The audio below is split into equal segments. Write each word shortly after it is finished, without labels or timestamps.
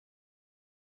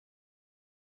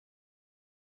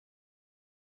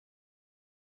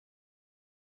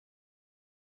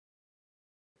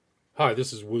Hi,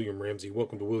 this is William Ramsey.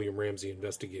 Welcome to William Ramsey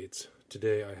Investigates.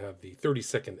 Today I have the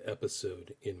 32nd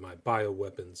episode in my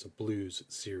Bioweapons Blues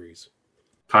series.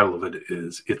 The title of it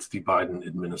is It's the Biden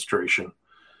Administration.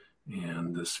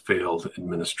 And this failed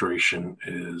administration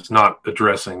is not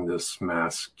addressing this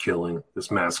mass killing, this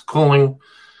mass culling,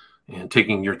 and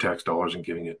taking your tax dollars and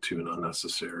giving it to an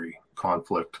unnecessary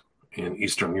conflict in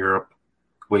Eastern Europe,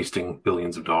 wasting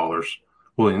billions of dollars,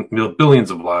 billions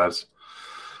of lives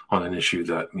on an issue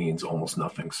that means almost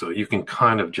nothing. So you can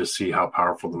kind of just see how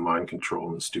powerful the mind control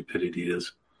and the stupidity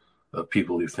is of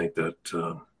people who think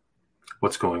that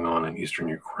what's going on in Eastern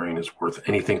Ukraine is worth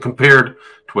anything compared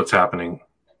to what's happening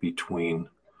between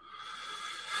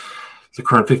the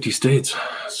current 50 states.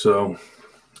 So it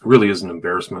really is an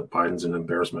embarrassment. Biden's an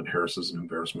embarrassment. Harris is an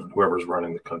embarrassment. Whoever's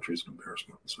running the country is an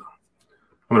embarrassment. So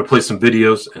I'm going to play some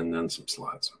videos and then some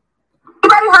slides.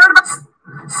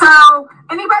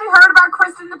 Anybody heard about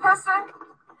Kristen the Piston?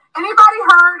 Anybody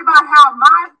heard about how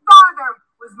my father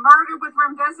was murdered with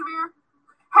remdesivir?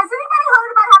 Has anybody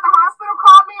heard about how the hospital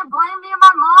called me and blamed me and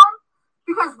my mom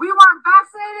because we weren't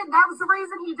vaccinated and that was the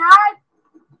reason he died?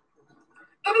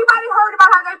 Anybody heard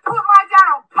about how they put my dad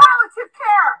on palliative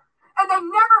care and they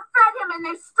never fed him and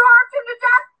they starved him to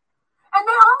death? And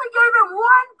they only gave him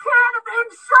one can of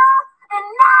Ensure in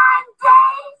 9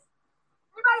 days?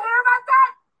 Anybody hear about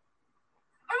that?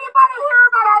 Anybody hear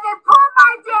about how they put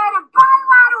my dad in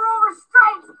bilateral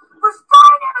restraints,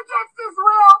 restrained him against his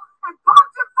will, and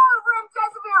pumped him full of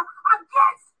remdesivir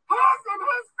against his and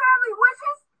his family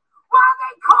wishes while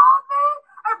they called me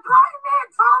and blamed me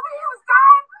and told me he was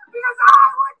dying because I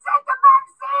would take the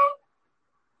vaccine?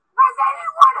 Has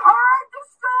anyone heard the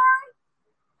story?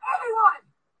 Anyone?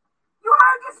 You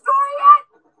heard the story yet?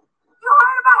 You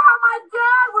heard about how my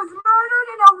dad was murdered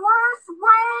in a worse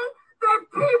way than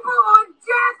people on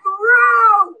death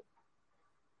row?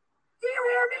 Do you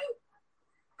hear me?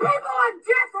 People on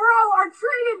death row are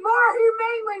treated more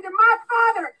humanely than my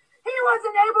father. He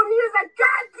wasn't able to use a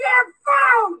goddamn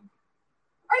phone.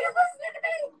 Are you listening to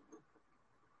me?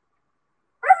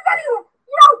 Everybody,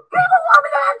 people want me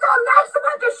to act all nice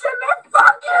about this shit, man.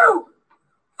 Fuck you.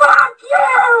 Fuck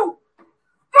you.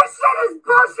 This shit is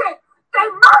bullshit. They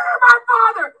murdered my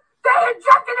father. They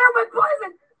injected him with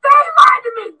poison. They lied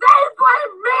to me. They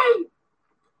blame me.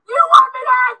 You want me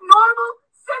to act normal?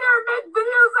 Sit here and make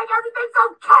videos like everything's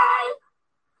okay?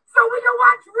 So we can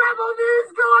watch Rebel News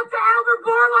go up to Albert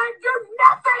Bourla and do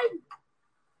nothing?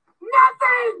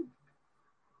 Nothing.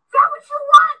 Is that what you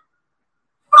want?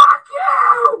 Fuck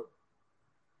you.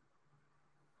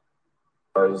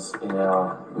 Those in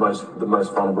the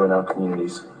most vulnerable in our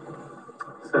communities.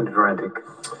 Senator Randick.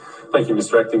 Thank you,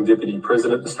 Mr. Acting Deputy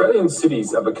President. Australian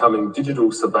cities are becoming digital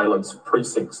surveillance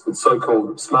precincts with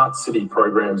so-called smart city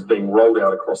programs being rolled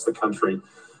out across the country.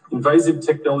 Invasive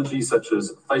technology such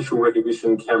as facial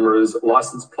recognition cameras,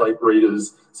 license plate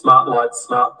readers, smart lights,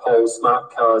 smart poles,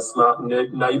 smart cars, smart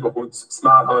neighbourhoods,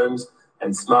 smart homes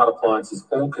and smart appliances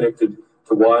all connected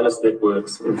to wireless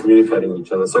networks and communicating with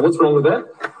each other. So what's wrong with that?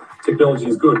 Technology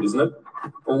is good, isn't it?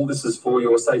 All this is for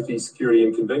your safety, security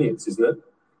and convenience, isn't it?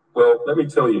 Well, let me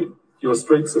tell you, your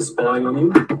streets are spying on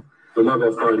you, your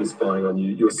mobile phone is spying on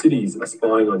you, your cities are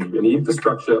spying on you, and the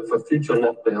infrastructure for future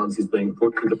lockdowns is being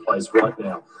put into place right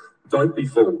now. Don't be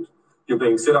fooled. You're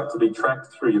being set up to be tracked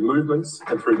through your movements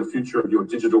and through the future of your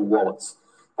digital wallets.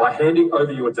 By handing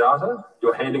over your data,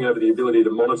 you're handing over the ability to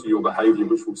monitor your behaviour,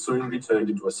 which will soon be turned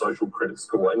into a social credit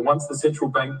score. And once the central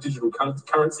bank digital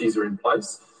currencies are in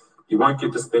place, you won't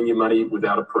get to spend your money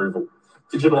without approval.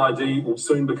 Digital ID will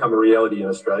soon become a reality in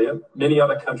Australia. Many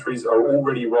other countries are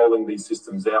already rolling these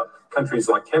systems out, countries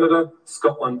like Canada,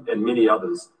 Scotland and many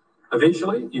others.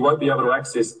 Eventually, you won't be able to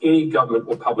access any government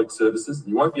or public services.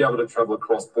 You won't be able to travel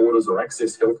across borders or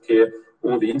access healthcare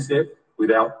or the internet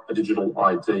without a digital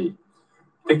ID.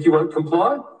 Think you won't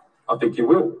comply? I think you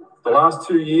will. The last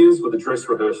 2 years were the dress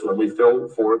rehearsal and we fell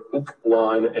for it hook,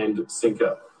 line and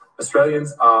sinker.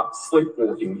 Australians are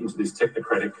sleepwalking into this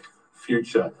technocratic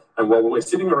future. And while we're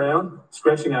sitting around,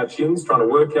 scratching our chins, trying to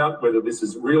work out whether this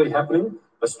is really happening,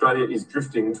 Australia is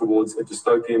drifting towards a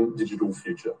dystopian digital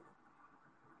future.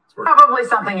 Probably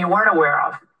something you weren't aware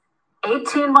of.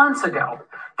 18 months ago,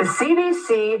 the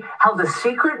CDC held a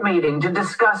secret meeting to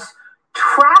discuss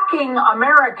tracking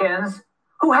Americans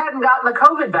who hadn't gotten the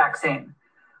COVID vaccine.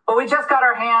 But we just got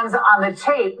our hands on the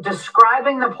tape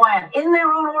describing the plan in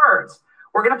their own words.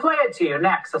 We're going to play it to you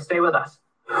next, so stay with us.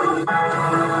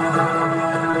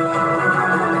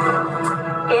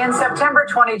 In September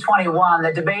 2021,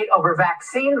 the debate over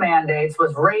vaccine mandates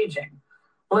was raging.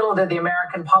 Little did the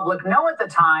American public know at the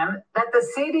time that the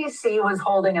CDC was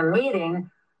holding a meeting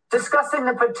discussing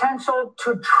the potential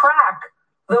to track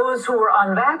those who were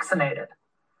unvaccinated.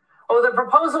 Well, the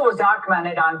proposal was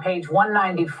documented on page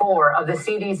 194 of the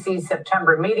CDC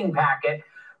September meeting packet,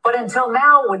 but until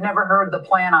now, we'd never heard the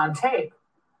plan on tape.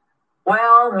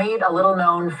 Well, meet a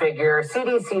little-known figure,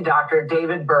 CDC Dr.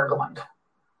 David Bergland.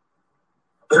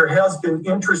 There has been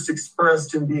interest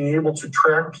expressed in being able to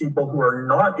track people who are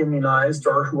not immunized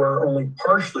or who are only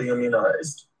partially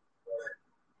immunized.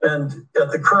 And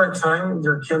at the current time,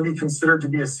 there can be considered to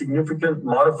be a significant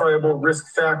modifiable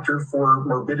risk factor for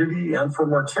morbidity and for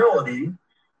mortality.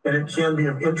 And it can be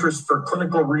of interest for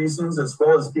clinical reasons as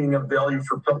well as being of value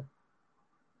for public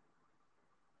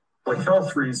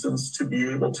health reasons to be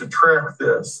able to track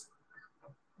this.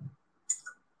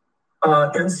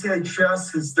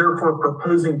 NCHS is therefore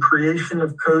proposing creation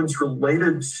of codes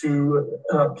related to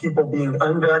people being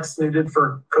unvaccinated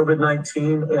for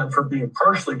COVID-19 and for being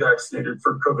partially vaccinated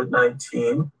for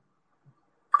COVID-19.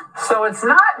 So it's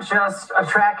not just a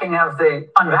tracking of the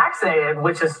unvaccinated,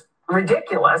 which is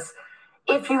ridiculous.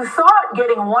 If you thought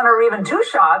getting one or even two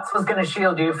shots was going to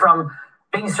shield you from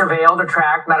being surveilled or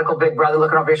tracked, medical big brother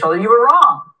looking over your shoulder, you were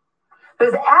wrong.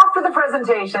 Because after the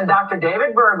presentation, Dr.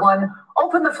 David Bergland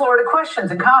opened the floor to questions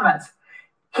and comments.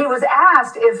 He was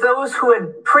asked if those who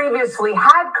had previously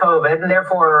had COVID and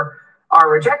therefore are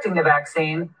rejecting the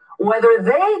vaccine, whether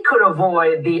they could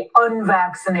avoid the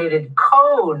unvaccinated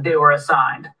code they were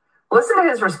assigned. Listen to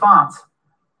his response.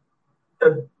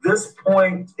 At this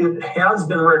point, it has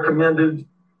been recommended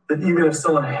that even if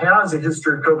someone has a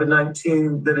history of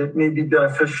COVID-19, that it may be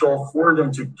beneficial for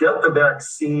them to get the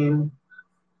vaccine.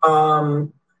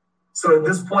 So at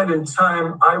this point in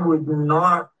time, I would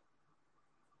not.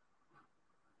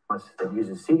 That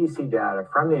uses CDC data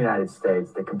from the United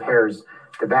States that compares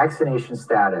the vaccination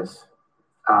status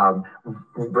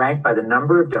ranked by the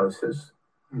number of doses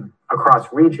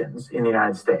across regions in the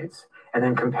United States, and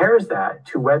then compares that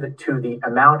to the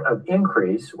amount of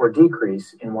increase or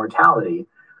decrease in mortality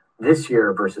this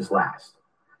year versus last.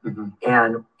 Mm-hmm.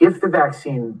 And if the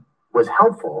vaccine was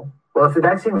helpful, well, if the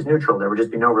vaccine was neutral, there would just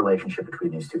be no relationship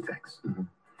between these two things. Mm-hmm.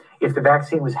 If the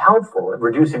vaccine was helpful at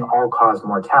reducing all-cause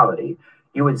mortality,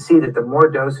 you would see that the more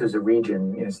doses a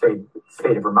region,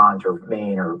 state of Vermont or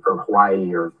Maine or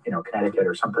Hawaii or Connecticut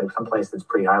or someplace that's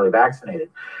pretty highly vaccinated,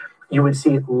 you would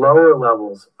see lower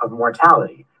levels of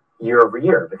mortality year over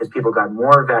year because people got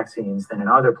more vaccines than in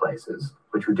other places,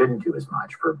 which we didn't do as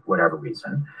much for whatever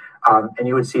reason. And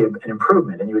you would see an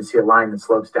improvement, and you would see a line that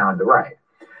slopes down to the right.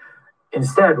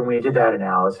 Instead, when we did that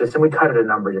analysis, and we cut it a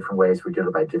number of different ways, we did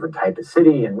it by different type of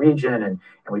city and region, and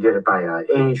we did it by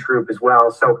age group as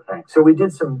well. So we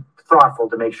did some thoughtful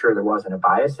to make sure there wasn't a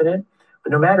bias in it.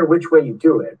 But no matter which way you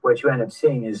do it, what you end up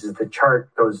seeing is the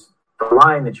chart goes, the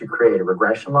line that you create, a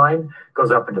regression line,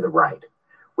 goes up and to the right,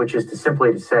 which is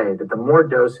simply to say that the more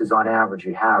doses on average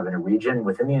you have in a region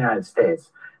within the United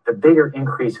States, the bigger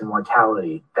increase in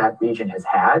mortality that region has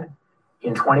had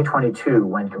in 2022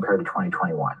 when compared to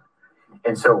 2021.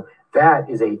 And so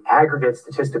that is an aggregate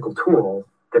statistical tool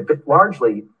that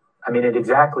largely, it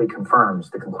exactly confirms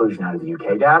the conclusion out of the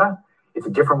UK data. It's a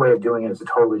different way of doing it. It's a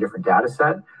totally different data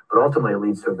set, but ultimately it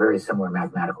leads to a very similar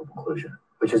mathematical conclusion,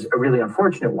 which is a really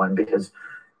unfortunate one because,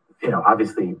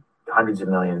 obviously hundreds of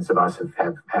millions of us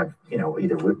have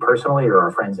either personally or our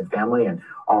friends and family and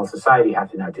all of society have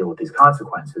to now deal with these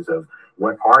consequences of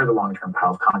what are the long-term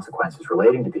health consequences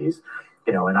relating to these.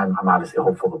 And I'm obviously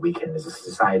hopeful that we can, as a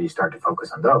society, start to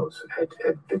focus on those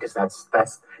because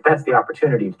that's the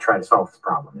opportunity to try to solve this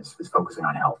problem is focusing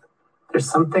on health. There's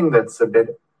something that's a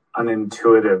bit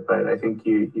unintuitive, but I think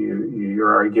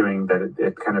you're arguing that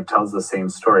it kind of tells the same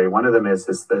story. One of them is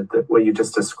that what you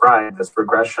just described, this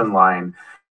regression line,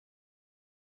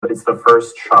 it's the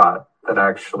first shot that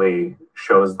actually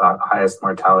shows the highest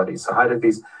mortality. So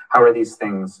how are these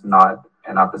things not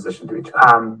in opposition to each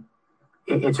other?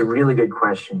 It's a really good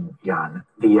question, Jan.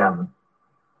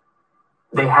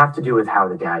 They have to do with how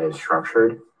the data is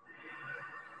structured.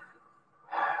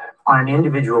 On an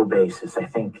individual basis, I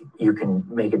think you can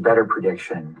make a better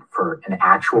prediction for an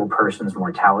actual person's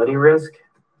mortality risk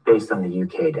based on the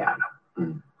UK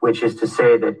data, which is to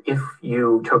say that if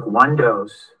you took one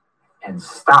dose and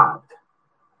stopped,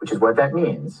 which is what that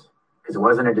means, because it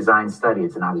wasn't a design study,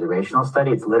 it's an observational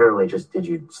study. It's literally just, did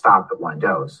you stop at one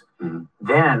dose? Mm-hmm.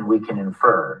 Then we can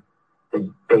infer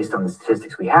that based on the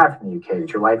statistics we have from the UK,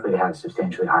 that you're likely to have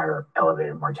substantially higher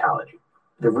elevated mortality.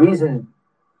 The reason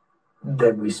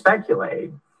that we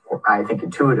speculate, or I think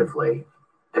intuitively,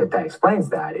 that explains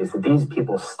that is that these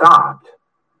people stopped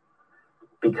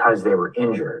because they were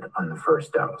injured on the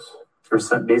first dose.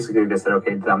 basically they said,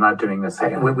 okay, I'm not doing this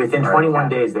again. Within 21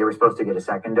 days, they were supposed to get a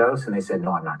second dose, and they said,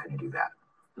 no, I'm not going to do that.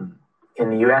 In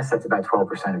the US, that's about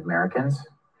 12% of Americans.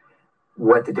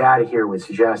 What the data here would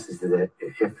suggest is that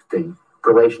if the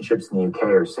relationships in the UK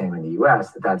are the same in the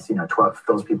US, that's 12,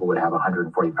 those people would have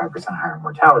 145% higher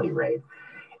mortality rate.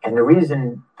 And the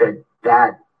reason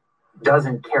that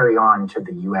doesn't carry on to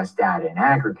the US data in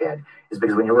aggregate is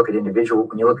because when you look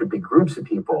at big groups of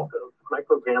people,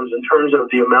 micrograms in terms of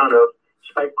the amount of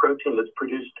spike protein that's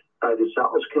produced by the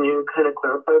cells. Can you kind of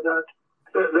clarify that?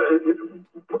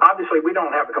 Obviously, we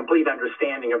don't have a complete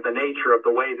understanding of the nature of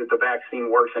the way that the vaccine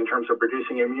works in terms of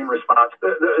producing immune response.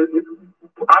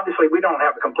 Obviously, we don't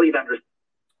have a complete understanding.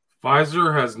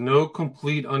 Pfizer has no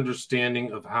complete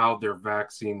understanding of how their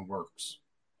vaccine works.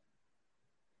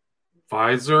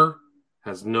 Pfizer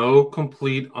has no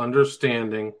complete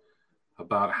understanding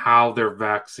about how their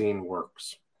vaccine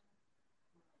works.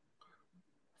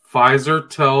 Pfizer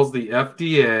tells the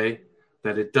FDA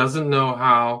that it doesn't know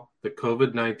how the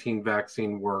COVID-19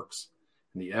 vaccine works,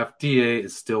 and the FDA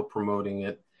is still promoting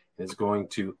it and is going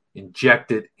to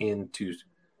inject it into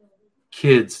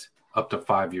kids up to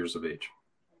 5 years of age.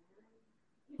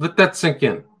 Let that sink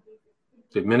in.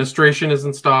 The administration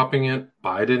isn't stopping it.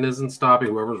 Biden isn't stopping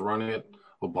whoever's running it.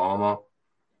 Obama.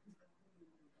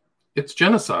 It's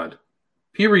genocide.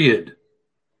 Period.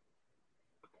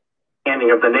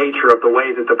 Of the nature of the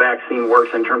way that the vaccine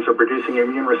works in terms of producing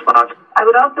immune response. I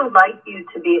would also like you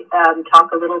to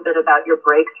talk a little bit about your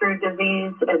breakthrough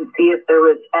disease and see if there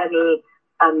was any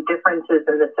differences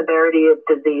in the severity of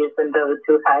disease in those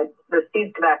who had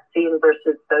received the vaccine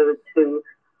versus those who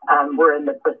were in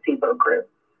the placebo group.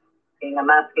 And I'm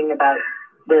asking about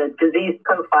the disease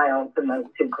profiles in those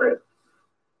two groups.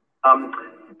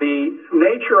 The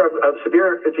nature of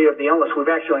severity of the illness we've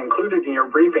actually included in your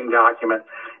briefing document,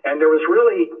 and there was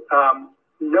really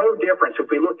no difference if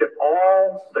we looked at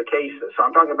all the cases. So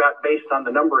I'm talking about based on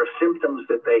the number of symptoms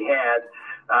that they had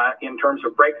in terms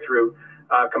of breakthrough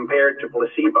compared to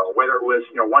placebo, whether it was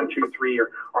 1, 2, 3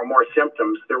 or more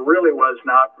symptoms. There really was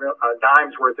not a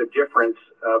dime's worth of difference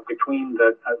between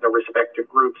the respective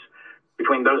groups,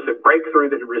 between those that break through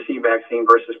that receive vaccine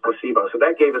versus placebo. So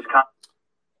that gave us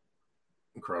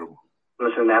incredible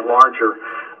in that larger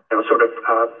sort of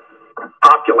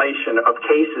population of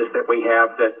cases that we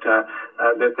have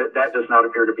that does not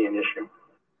appear to be an issue.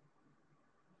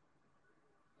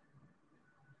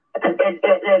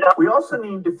 We also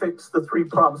need to fix the 3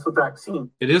 problems with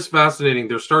vaccine. It is fascinating.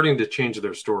 They're starting to change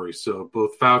their story. So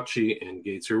both Fauci and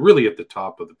Gates are really at the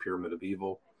top of the pyramid of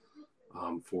evil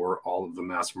for all of the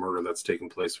mass murder that's taken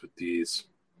place with these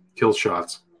kill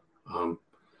shots.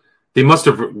 They must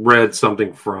have read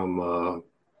something from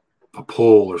a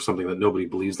poll or something that nobody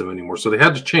believes them anymore. So they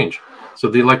had to change. So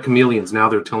they like chameleons. Now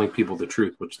they're telling people the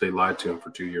truth, which they lied to them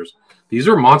for 2 years. These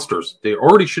are monsters. They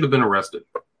already should have been arrested.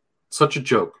 Such a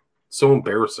joke. So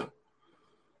embarrassing.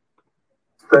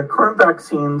 The current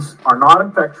vaccines are not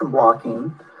infection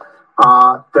blocking.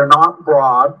 They're not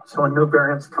broad. So when new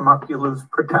variants come up, you lose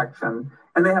protection.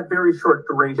 And they have very short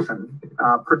duration,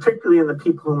 particularly in the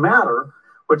people who matter,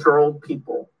 which are old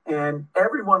people. And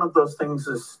every one of those things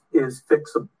is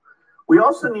fixable. We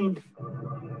also need...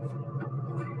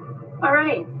 All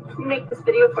right, let me make this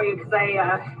video for you because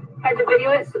I had to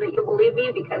video it so that you'll believe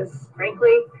me because,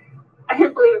 frankly, I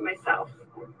didn't believe it myself.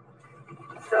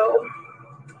 So,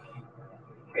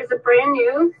 here's a brand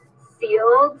new,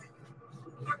 sealed,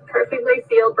 perfectly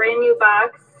sealed, brand new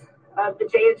box of the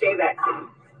J&J vaccine.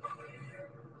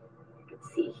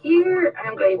 See here,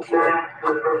 I'm going to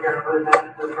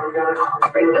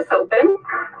break this open,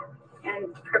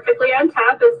 and perfectly on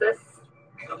top is this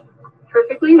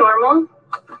perfectly normal.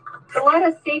 A lot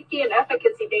of safety and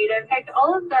efficacy data. In fact,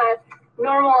 all of the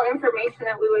normal information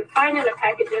that we would find in a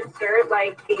package insert,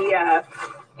 like the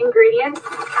ingredients,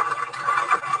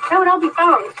 that would all be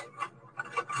found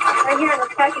right here in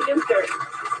this package insert.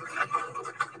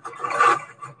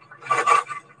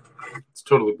 It's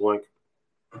totally blank.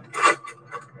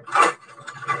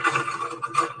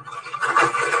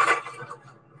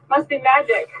 Must be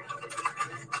magic.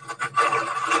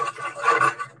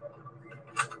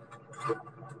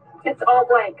 It's all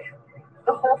blank.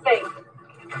 The whole thing.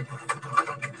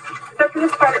 Except for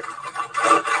this part.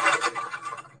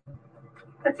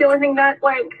 That's the only thing not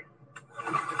blank.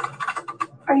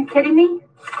 Are you kidding me?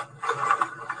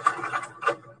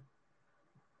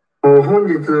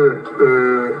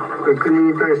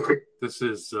 This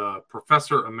is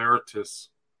Professor Emeritus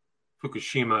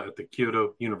Fukushima at the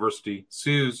Kyoto University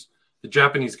sues the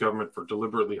Japanese government for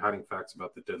deliberately hiding facts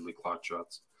about the deadly clot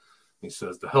shots. He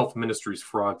says the health ministry's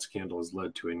fraud scandal has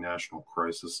led to a national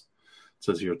crisis.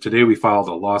 says here, today we filed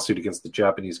a lawsuit against the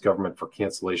Japanese government for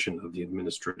cancellation of the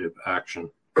administrative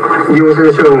action. My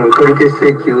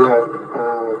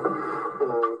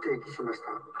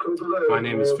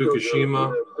name is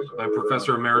Fukushima. I'm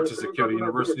Professor Emeritus at Kyoto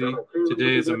University.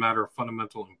 Today is a matter of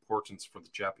fundamental importance for the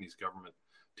Japanese government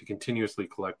to continuously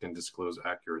collect and disclose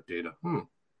accurate data.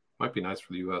 Might be nice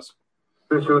for the U.S.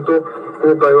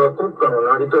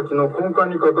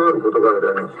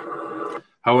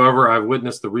 However, I've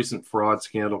witnessed the recent fraud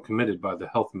scandal committed by the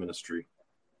Health Ministry.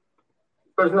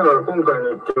 I've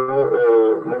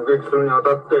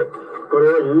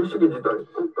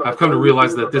come to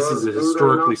realize that this is a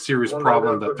historically serious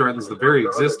problem that threatens the very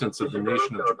existence of the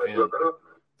nation of Japan.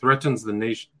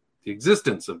 The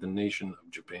existence of the nation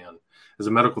of Japan. As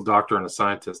a medical doctor and a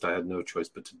scientist, I had no choice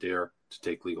but to dare to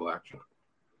take legal action.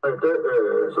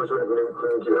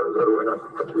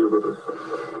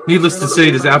 Needless to say,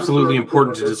 it is absolutely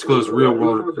important to disclose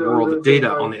real-world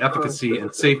data on the efficacy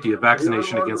and safety of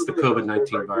vaccination against the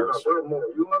COVID-19 virus.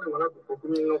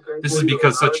 This is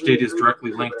because such data is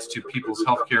directly linked to people's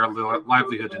healthcare,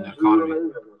 livelihood, and economy.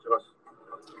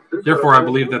 Therefore, I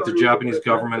believe that the Japanese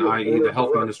government, i.e. the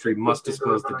Health Ministry, must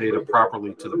disclose the data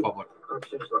properly to the public.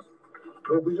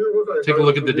 Take a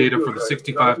look at the data for the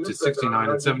 65 to 69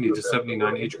 and 70 to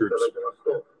 79 age groups.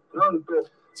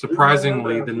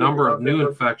 Surprisingly, the number of new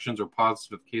infections or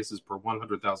positive cases per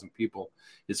 100,000 people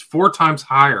is 4 times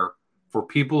higher for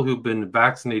people who've been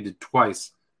vaccinated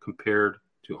twice compared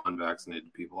to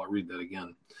unvaccinated people. I'll read that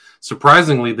again.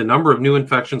 Surprisingly, the number of new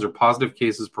infections or positive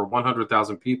cases per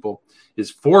 100,000 people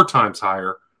is 4 times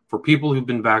higher for people who've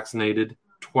been vaccinated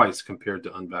twice compared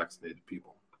to unvaccinated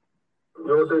people.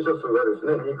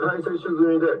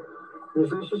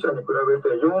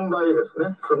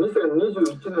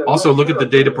 Also, look at the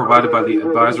data provided by the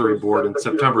advisory board in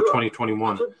September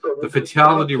 2021. The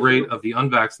fatality rate of the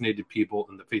unvaccinated people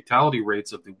and the fatality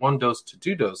rates of the 1-dose to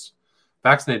 2-dose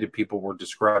vaccinated people were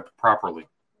described properly.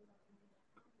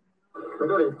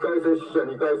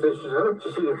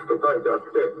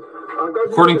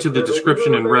 According to the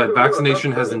description in red,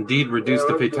 vaccination has indeed reduced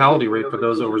the fatality rate for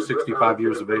those over 65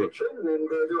 years of age.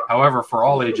 However, for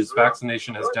all ages,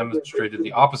 vaccination has demonstrated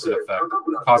the opposite effect,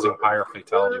 causing higher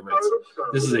fatality rates.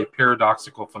 This is a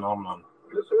paradoxical phenomenon.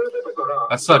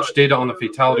 As such, data on the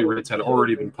fatality rates had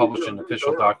already been published in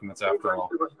official documents after all.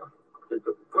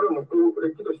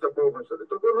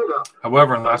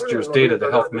 However, in last year's data, the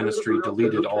Health Ministry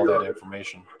deleted all that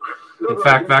information. In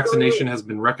fact, vaccination has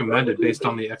been recommended based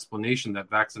on the explanation that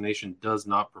vaccination does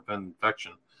not prevent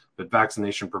infection, but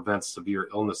vaccination prevents severe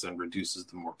illness and reduces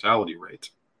the mortality rate.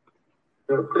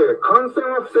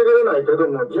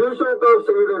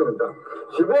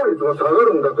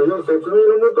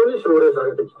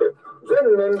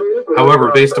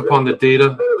 However, based upon the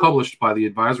data published by the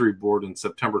advisory board in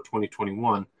September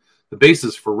 2021, the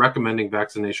basis for recommending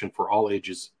vaccination for all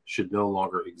ages should no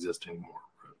longer exist anymore.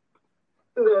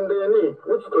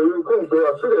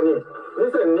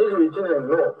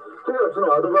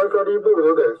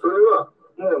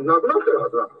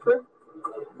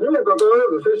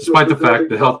 Despite the fact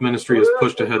the Health Ministry has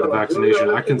pushed ahead the vaccination,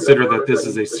 I consider that this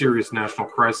is a serious national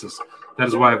crisis. That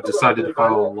is why I've decided to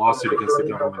file a lawsuit against the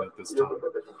government at this time.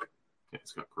 Yeah,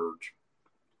 it's got courage.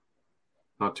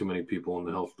 Not too many people in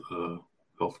the health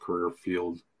career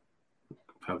field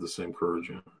have the same courage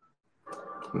in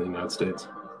the United States.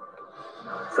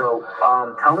 So,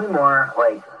 tell me more,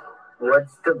 like,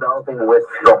 what's developing with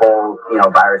the whole,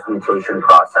 virus mutation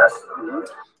process?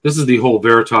 This is the whole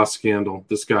Veritas scandal.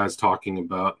 This guy's talking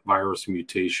about virus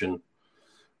mutation,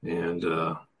 and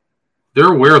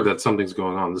they're aware that something's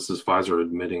going on. This is Pfizer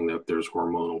admitting that there's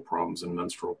hormonal problems and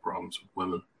menstrual problems with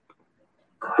women.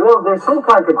 Well, they're still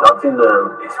kind of conducting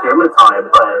the experiments on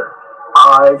it, but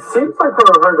it seems like from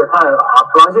what I've heard, they're kind of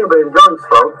optimizing, but it's going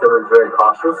slow. They were very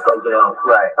cautious,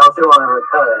 right. I don't want to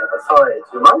kind of accelerate it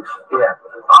too much. Yeah.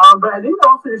 But I think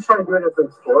they're also just trying to do it as an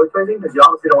exploratory thing, because you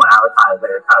obviously don't want to advertise that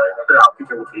you're kind of figure out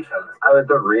future mutations. How would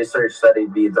the research study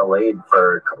be delayed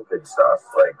for COVID stuff?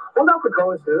 Well, not for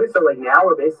COVID specifically. So, now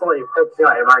we're basically focusing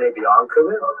on mRNA beyond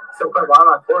COVID. So, for a lot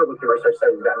of forward-looking research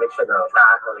studies, we've got to make sure they're on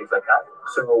track and things like that.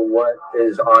 So, what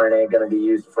is RNA going to be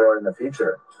used for in the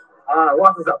future?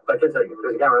 Lots of stuff. I can tell you.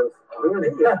 There's cameras.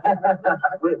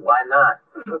 Wait, why not?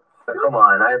 Come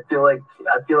on. I feel like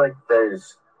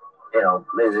there's,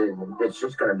 it's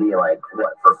just going to be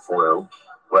for flu,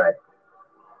 right?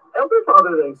 It'll be for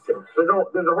other things too.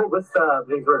 There's a whole list of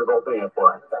things we're developing it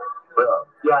for.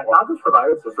 Yeah, not just for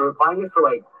viruses. We're applying it for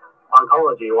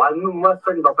oncology. Well, I'm less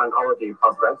certain about the oncology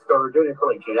prospects, so we're doing it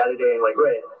for gene editing.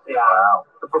 Yeah. Wow.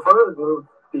 The preferred is move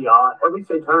beyond, at least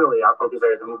internally, our focus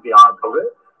area is to move beyond COVID.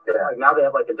 Yeah. Like now they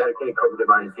have like a dedicated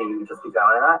COVID-19 team who just keeps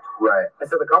out of that. Right. And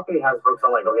so the company has folks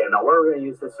on like, okay, now where are we going to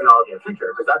use this technology in the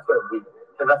future? Because that's what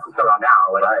that's what's going on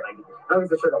now. Like, right. No,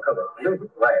 it's a shit on COVID.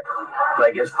 Right.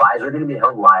 Like, is Pfizer going to be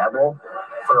held liable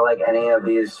for like any of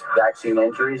these vaccine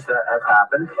injuries that have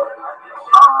happened?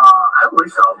 I don't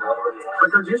think so.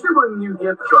 Because usually when you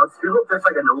give drugs, people there's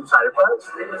like a known side effect.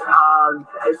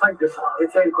 It's like this.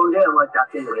 It's included in like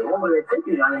that thing label, but they think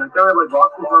I mean, like there were like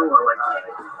lots of people were like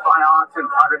biots and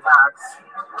heart attacks.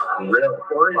 Really?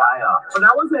 Or biots. So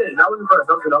that wasn't for us.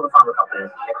 That was another pharma company.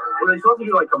 Well, they're supposed to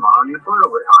do like the monitoring for it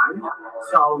over time.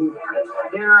 So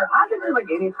there hasn't been like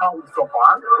any problems so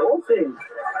far. We'll see.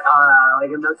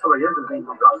 Like in the next 4 years, if anything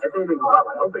goes up,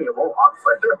 I'm hoping it won't.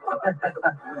 Obviously.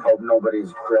 Hope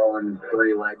nobody's growing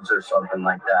 3 legs or something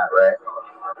like that, right?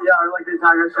 Yeah, or like the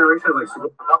entire generation like super.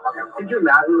 Could you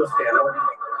imagine the scandal?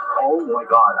 Oh my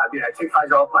god! I mean, I take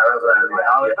Pfizer off my resume.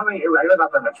 I was becoming irregular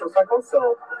about the menstrual cycle,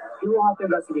 so you will have to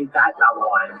investigate that down the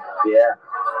line. Yeah.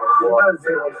 Because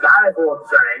that is a little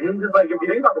concerning. Just like if you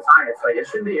think about the science, like it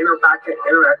shouldn't be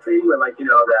interacting with like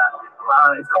that.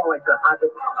 It's called like the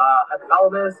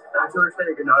hypothalamus,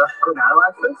 pituitary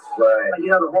gonadal-axis. Right. Like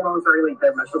the hormones are really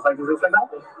the menstrual cycles and stuff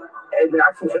like that. And it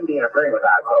actually shouldn't be interfering with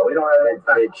that, so we don't really.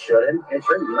 It shouldn't. It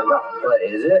shouldn't be. No. But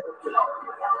is it?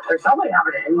 There's something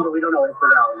happening, but we don't know it for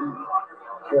now.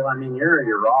 Well, I mean, you're a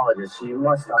urologist, so you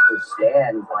must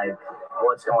understand like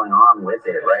what's going on with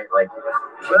it, right? Like,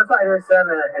 but that's why I understand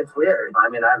that it's weird. I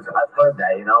mean, I've heard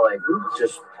that, like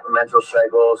just menstrual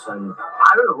cycles, and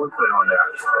I don't know what's going on there.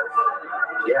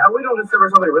 Yeah, we don't discover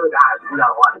something really bad.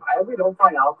 We don't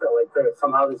find out that like there's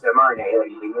somehow this mRNA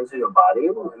like lingers in your body,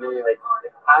 and then like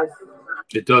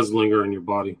it does linger in your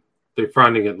body. They're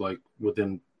finding it like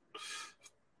within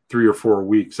 3 or 4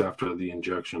 weeks after the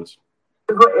injections.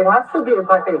 It has to be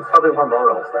impacting other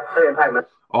hormonals.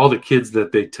 All the kids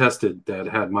that they tested that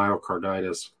had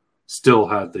myocarditis still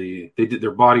had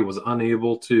their body was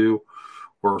unable to,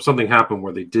 or something happened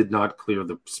where they did not clear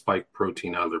the spike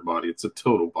protein out of their body. It's a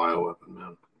total bioweapon,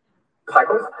 man.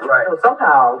 Cycles? Right. So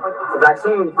somehow the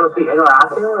vaccine is supposed to be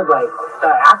interacting with like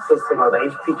the axis signal, the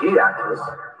HPG axis,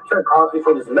 to cause these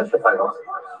things menstrual cycles.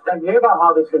 Now, you hear about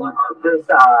how the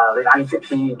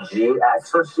HPG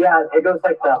axis? Yeah, it goes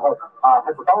like the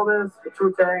hypothalamus,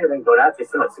 pituitary, and then gonadal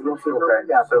signal.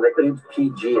 Yeah, so the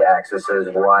HPG axis is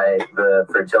why the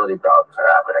fertility problems are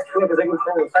happening. Yeah, because they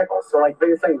control the cycle. So like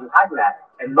biggest things impacting that,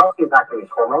 and must be impacting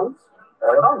these hormones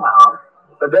somehow.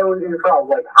 But then we can control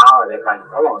like how are they impacting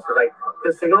hormones? Because like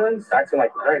the signaling starts in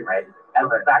like the brain, right? And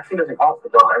the vaccine doesn't cause the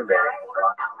brain barrier.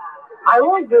 I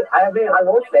won't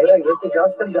say, like, if it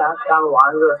does come down the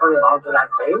line, we're turning on to that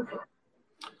phase.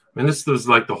 And this is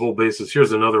like the whole basis.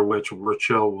 Here's another witch,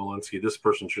 Rochelle Walensky. This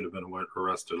person should have been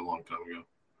arrested a long time ago.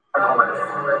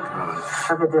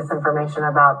 The disinformation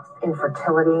about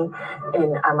infertility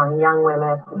among young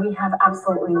women, we have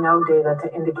absolutely no data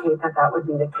to indicate that would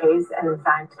be the case. And in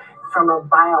fact, from a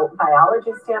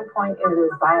biology standpoint, it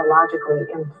is biologically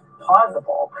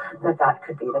implausible that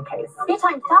could be the case.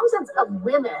 Meantime, thousands of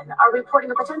women are reporting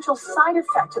a potential side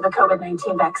effect to the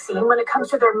COVID-19 vaccine when it comes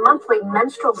to their monthly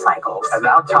menstrual cycles. And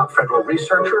now top federal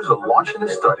researchers are launching a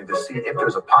study to see if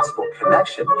there's a possible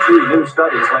connection. 2 new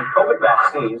studies link COVID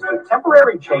vaccines to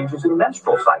temporary changes in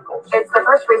menstrual cycles. It's the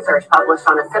first research published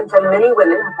on a symptom many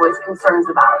women have voiced concerns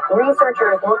about.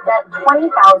 Researchers looked at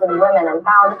 20,000 women and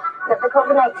found that the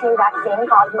COVID-19 vaccine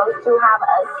caused most to have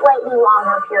a slightly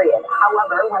longer period.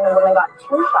 However, when the women got 2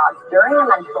 shots during the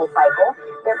menstrual cycle,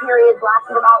 their periods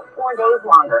lasted about 4 days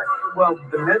longer. Well,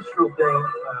 the menstrual thing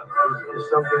is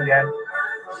something that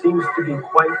seems to be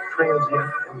quite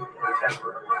transient and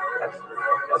temporary.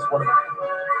 That's one of the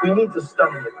things. We need to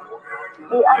study it more.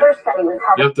 The other study was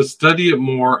published. You have to study it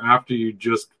more after you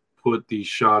just put these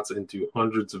shots into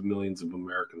hundreds of millions of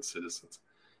American citizens.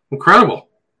 Incredible.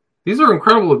 These are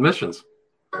incredible admissions.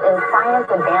 In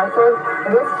Science Advances,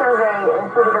 this survey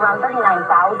included around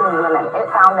 39,000 women.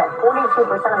 It found that 42%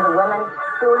 of the women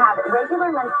who have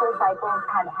regular menstrual cycles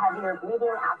had heavier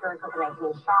bleeding after a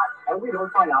COVID-19 shot. And we don't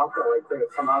find out that like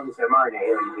there's somehow this mRNA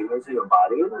like lingers in your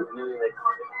body, and then like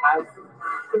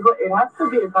it has to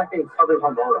be impacting other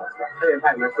hormones. They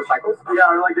impact menstrual cycles.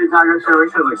 Yeah, like the entire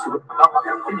generation like super.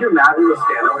 Could you imagine the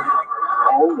scandal?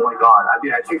 Oh my god! I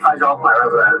mean, I take Pfizer off my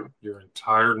resume. Your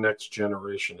entire next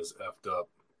generation is effed up.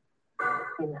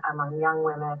 Among young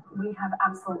women, we have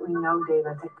absolutely no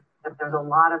data that there's a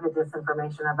lot of the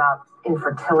disinformation about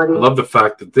infertility. I love the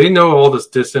fact that they know all this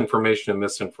disinformation and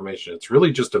misinformation. It's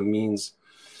really just a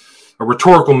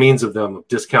rhetorical means of them of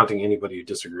discounting anybody who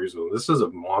disagrees with them. This is a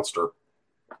monster.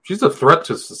 She's a threat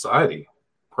to society.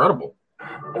 Incredible.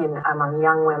 among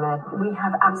young women. We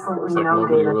have absolutely It's like no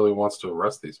nobody data. really wants to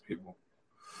arrest these people.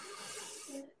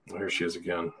 Here she is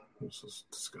again. This is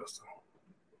disgusting.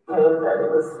 That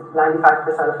it was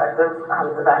 95% effective,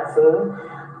 the vaccine.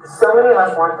 So many of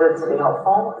us wanted to be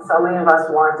hopeful. So many of us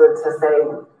wanted to say,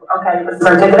 okay, let's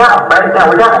start taking it out, right? Now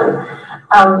we're done.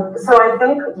 So I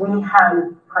think we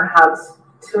had perhaps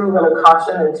too little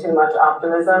caution and too much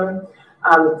optimism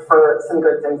for some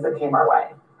good things that came our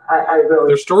way. I really.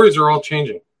 Their stories are all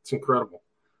changing. It's incredible.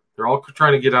 They're all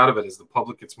trying to get out of it as the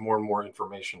public gets more and more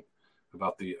information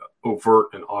about the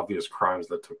overt and obvious crimes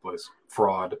that took place.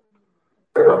 Fraud.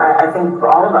 I think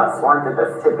all of us wanted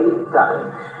this to be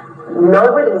done.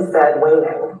 Nobody said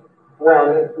waning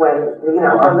when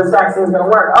oh, this vaccine's going to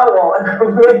work. Oh, well,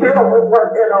 maybe it'll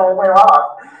work, it'll wear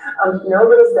off.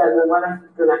 Nobody said, well, what if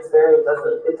the next variant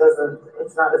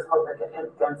it's not as potent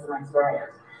against the next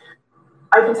variant.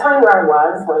 I can tell you where I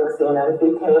was when the CNN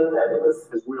feed came, that it was...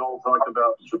 As we all talked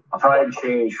about, tide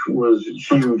change was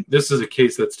huge. This is a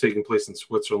case that's taking place in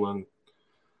Switzerland.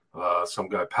 Some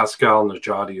guy, Pascal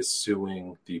Najati, is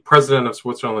suing the president of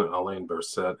Switzerland, Alain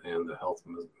Berset, and the health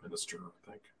minister, I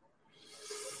think.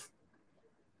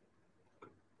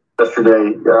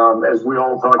 Yesterday, as we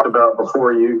all talked about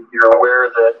before, you're aware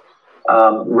that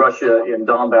Russia in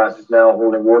Donbass is now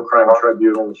holding war crime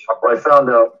tribunals. I found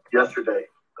out yesterday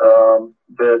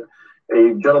that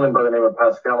a gentleman by the name of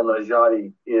Pascal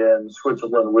Najati in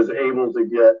Switzerland was able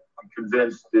to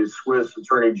convince the Swiss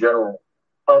Attorney General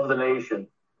of the nation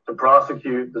to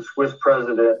prosecute the Swiss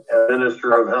president and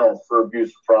minister of health for abuse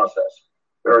of process.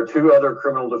 There are two other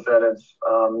criminal defendants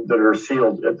that are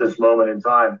sealed at this moment in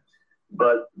time,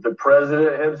 but the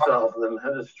president himself and the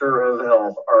minister of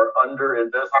health are under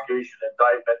investigation,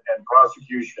 indictment, and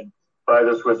prosecution by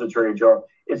the Swiss Attorney General.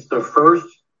 It's the first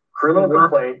criminal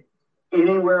complaint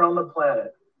anywhere on the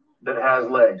planet that has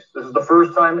legs. This is the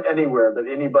first time anywhere that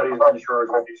anybody's been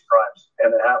charged with these crimes,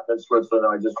 and it happened in Switzerland.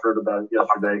 I just heard about it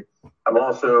yesterday. I'm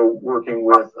also working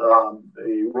with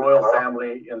the royal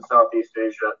family in Southeast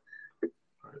Asia.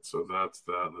 All right, so that's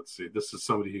that. Let's see. This is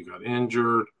somebody who got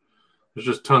injured. There's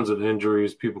just tons of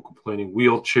injuries, people complaining,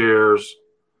 wheelchairs.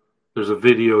 There's a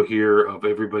video here of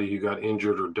everybody who got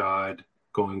injured or died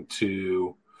going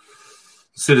to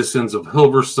citizens of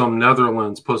Hilversum,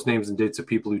 Netherlands, post names and dates of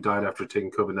people who died after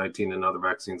taking COVID-19 and other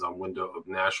vaccines on window of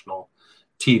national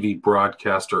TV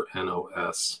broadcaster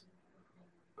NOS.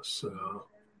 So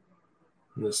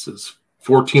this is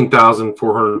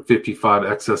 14,455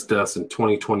 excess deaths in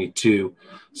 2022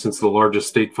 since the largest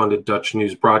state-funded Dutch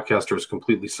news broadcaster is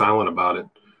completely silent about it.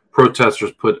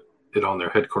 Protesters put it on their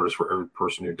headquarters for every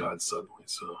person who died suddenly.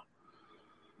 So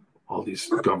all these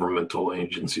governmental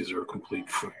agencies are a complete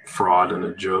fraud and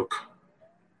a joke.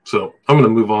 So I'm going to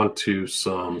move on to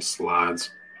some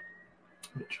slides.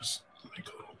 Just make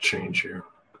a little change here.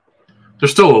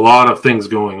 There's still a lot of things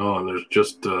going on. There's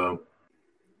just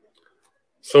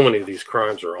so many of these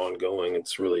crimes are ongoing.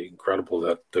 It's really incredible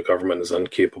that the government is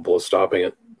incapable of stopping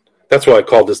it. That's why I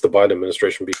called this the Biden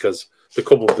administration, because the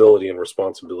culpability and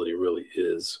responsibility really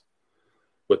is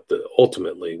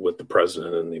ultimately with the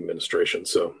president and the administration.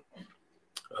 So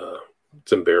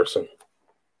it's embarrassing.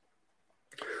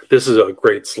 This is a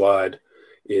great slide.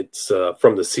 It's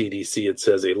from the CDC. It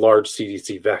says a large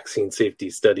CDC vaccine safety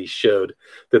study showed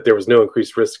that there was no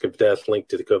increased risk of death linked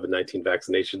to the COVID-19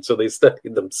 vaccination. So they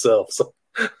studied themselves.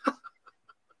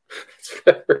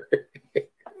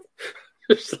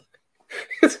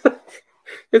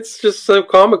 It's just so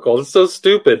comical. It's so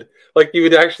stupid. Like, you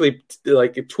would actually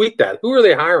tweet that. Who are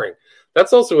they hiring?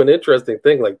 That's also an interesting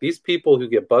thing. Like, these people who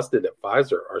get busted at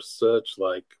Pfizer are such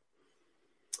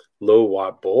low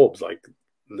watt bulbs. Like,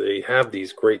 they have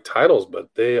these great titles, but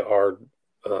they are,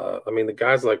 the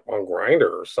guy's like on Grindr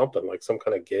or something, like some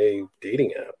kind of gay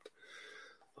dating app.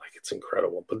 Like, it's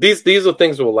incredible. But these are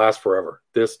things that will last forever.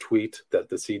 This tweet that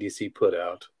the CDC put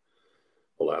out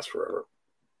will last forever.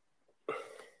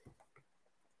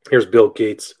 Here's Bill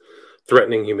Gates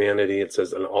threatening humanity. It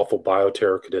says an awful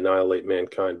bioterror could annihilate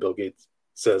mankind. Bill Gates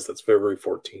says that's February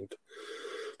 14th.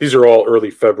 These are all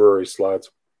early February slides.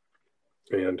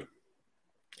 And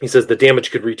he says the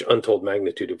damage could reach untold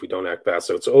magnitude if we don't act fast.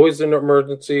 So it's always an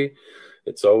emergency.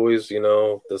 It's always,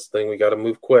 this thing, we got to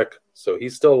move quick. So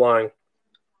he's still lying.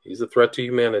 He's a threat to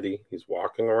humanity. He's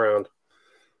walking around.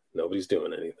 Nobody's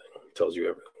doing anything. He tells you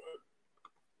everything.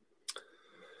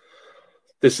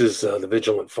 This is the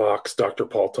Vigilant Fox, Dr.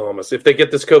 Paul Thomas. If they get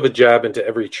this COVID jab into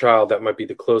every child, that might be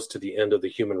the close to the end of the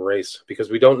human race, because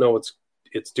we don't know what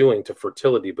it's doing to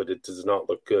fertility, but it does not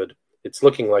look good. It's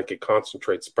looking like it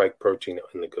concentrates spike protein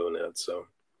in the gonad. So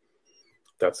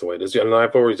That's the way it is. And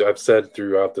I've said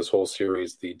throughout this whole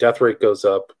series, the death rate goes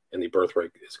up and the birth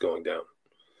rate is going down.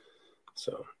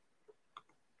 So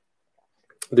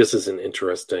this is an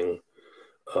interesting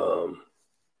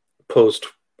post.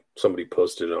 Somebody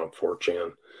posted it on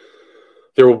 4chan.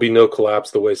 There will be no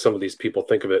collapse the way some of these people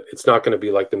think of it. It's not going to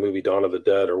be like the movie Dawn of the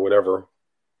Dead or whatever,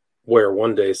 where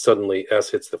one day suddenly S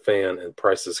hits the fan and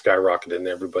prices skyrocket and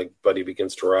everybody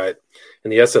begins to riot.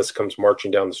 And the SS comes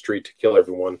marching down the street to kill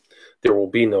everyone. There will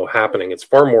be no happening. It's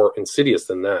far more insidious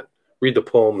than that. Read the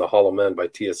poem The Hollow Men by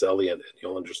T.S. Eliot and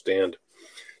you'll understand.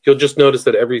 You'll just notice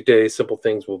that every day simple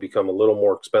things will become a little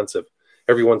more expensive.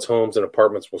 Everyone's homes and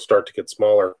apartments will start to get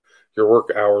smaller. Your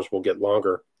work hours will get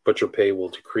longer, but your pay will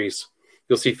decrease.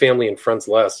 You'll see family and friends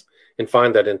less and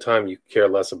find that in time you care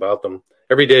less about them.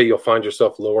 Every day you'll find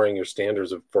yourself lowering your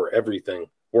standards for everything,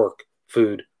 work,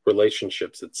 food,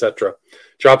 relationships, etc.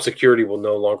 Job security will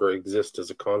no longer exist as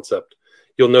a concept.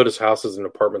 You'll notice houses and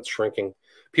apartments shrinking.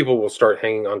 People will start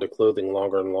hanging onto clothing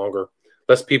longer and longer.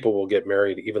 Less people will get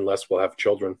married, even less will have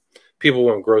children. People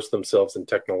will engross themselves in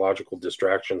technological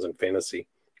distractions and fantasy,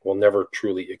 while never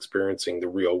truly experiencing the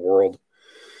real world.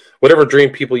 Whatever dream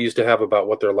people used to have about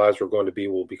what their lives were going to be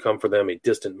will become for them a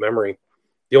distant memory.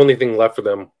 The only thing left for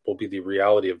them will be the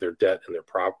reality of their debt and their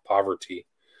poverty.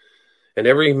 And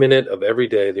every minute of every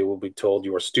day they will be told,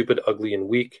 you are stupid, ugly, and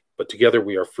weak, but together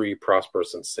we are free,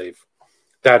 prosperous, and safe.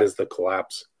 That is the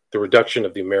collapse, the reduction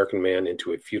of the American man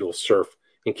into a feudal serf,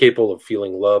 incapable of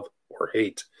feeling love or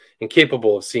hate,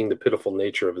 incapable of seeing the pitiful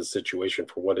nature of his situation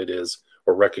for what it is,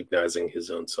 or recognizing his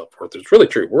own self-worth. It's really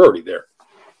true. We're already there.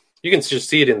 You can just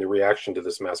see it in the reaction to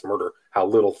this mass murder, how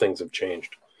little things have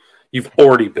changed. You've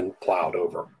already been plowed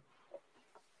over.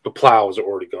 The plow has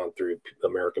already gone through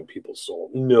American people's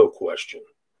soul. No question.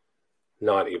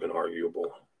 Not even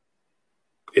arguable.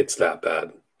 It's that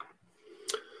bad.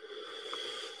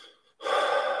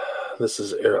 This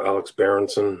is Alex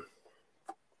Berenson.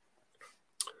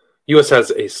 U.S. has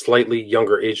a slightly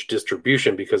younger age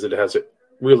distribution because it has a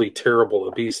really terrible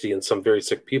obesity and some very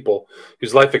sick people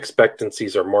whose life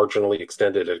expectancies are marginally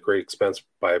extended at great expense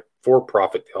by a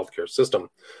for-profit healthcare system.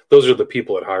 Those are the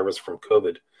people at high risk from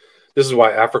COVID. This is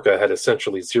why Africa had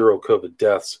essentially zero COVID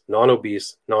deaths.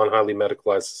 Non-obese, non-highly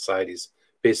medicalized societies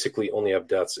basically only have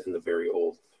deaths in the very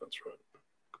old. That's right.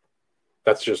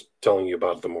 That's just telling you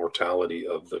about the mortality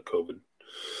of the COVID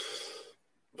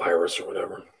virus or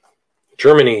whatever.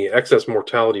 Germany, excess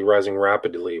mortality rising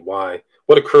rapidly. Why?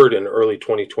 What occurred in early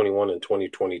 2021 and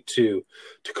 2022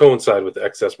 to coincide with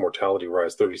excess mortality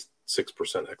rise, 36%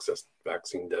 excess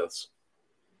vaccine deaths.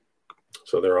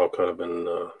 So they're all kind of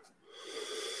in,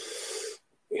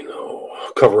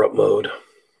 cover-up mode.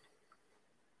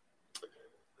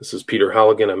 This is Peter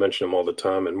Halligan. I mention him all the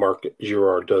time. And Mark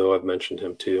Girardot, I've mentioned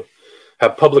him too.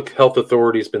 Have public health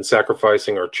authorities been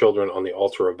sacrificing our children on the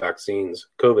altar of vaccines?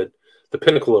 COVID, the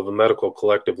pinnacle of a medical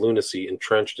collective lunacy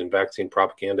entrenched in vaccine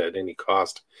propaganda at any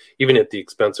cost, even at the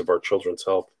expense of our children's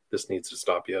health. This needs to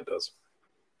stop. Yeah, it does.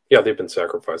 Yeah, they've been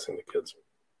sacrificing the kids.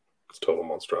 It's total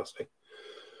monstrosity.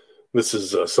 This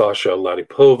is Sasha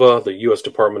Latipova. The U.S.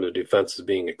 Department of Defense is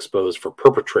being exposed for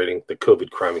perpetrating the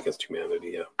COVID crime against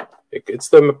humanity. Yeah, it's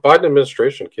the Biden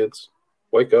administration, kids.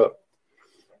 Wake up.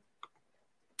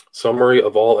 Summary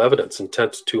of all evidence,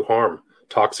 intent to harm,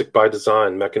 toxic by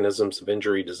design, mechanisms of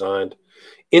injury designed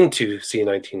into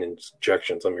C19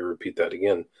 injections. Let me repeat that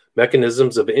again.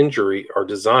 Mechanisms of injury are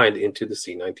designed into the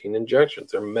C19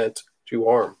 injections. They're meant to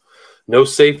harm. No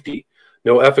safety,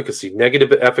 no efficacy,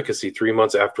 negative efficacy 3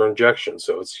 months after injection.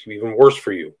 So it's even worse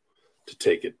for you to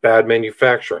take it. Bad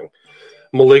manufacturing,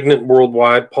 malignant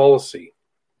worldwide policy,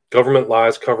 government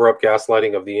lies, cover up,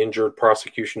 gaslighting of the injured,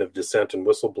 prosecution of dissent and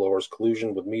whistleblowers,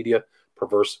 collusion with media,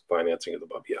 perverse financing of the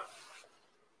above.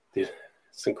 Yeah,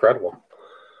 it's incredible.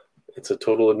 It's a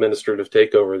total administrative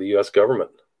takeover of the U.S.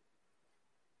 government.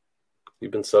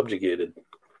 You've been subjugated.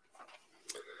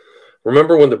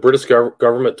 Remember when the British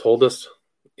government told us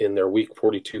in their week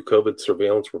 42 COVID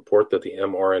surveillance report that the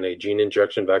mRNA gene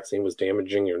injection vaccine was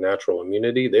damaging your natural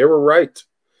immunity? They were right.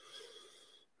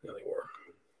 Yeah, they were.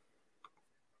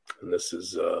 And this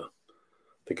is the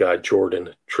guy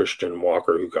Jordan Tristan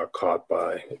Walker who got caught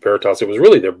by Veritas. It was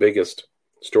really their biggest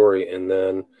story. And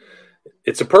then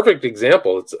it's a perfect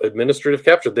example. It's administrative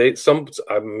capture.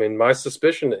 My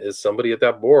suspicion is somebody at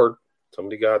that board,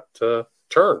 somebody got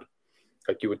turned,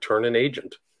 like you would turn an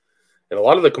agent. And a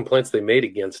lot of the complaints they made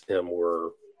against him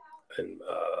were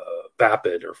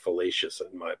vapid or fallacious,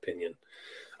 in my opinion.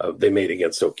 They made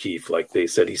against O'Keefe, like they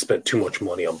said he spent too much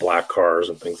money on black cars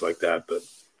and things like that. But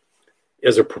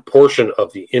as a proportion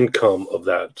of the income of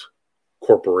that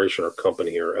corporation or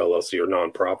company or LLC or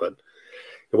nonprofit,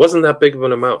 It wasn't that big of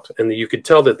an amount. And you could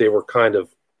tell that they were kind of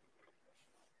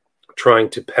trying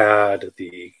to pad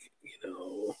the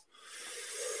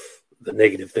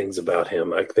negative things about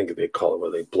him. I think they call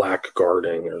it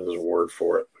blackguarding, or there's a word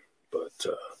for it. But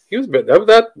he was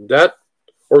that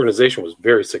organization was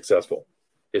very successful.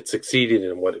 It succeeded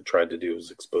in what it tried to do,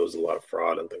 was expose a lot of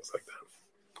fraud and things like that.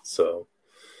 So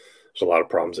there's a lot of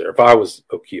problems there. If I was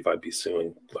O'Keefe, I'd be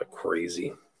suing like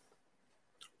crazy.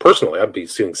 Personally, I'd be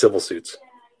suing civil suits.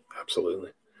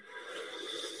 Absolutely.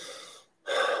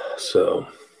 So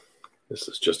this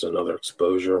is just another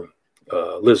exposure.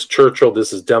 Liz Churchill,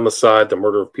 this is democide, the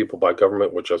murder of people by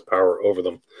government, which has power over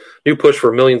them. New push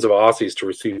for millions of Aussies to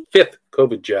receive 5th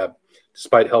COVID jab,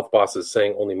 despite health bosses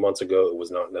saying only months ago it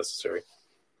was not necessary.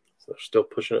 So they're still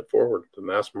pushing it forward. The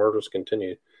mass murders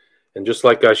continue. And just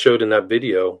like I showed in that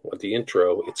video at the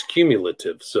intro, it's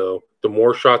cumulative. So the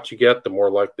more shots you get, the more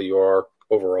likely you are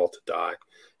overall to die.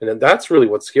 And then that's really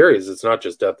what's scary, is it's not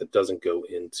just death that doesn't go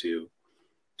into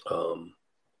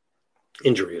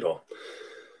injury at all.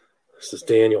 This is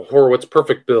Daniel Horowitz.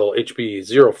 Perfect bill, HB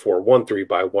 0413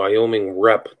 by Wyoming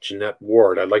Rep. Jeanette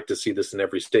Ward. I'd like to see this in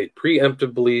every state,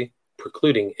 preemptively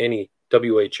precluding any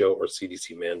WHO or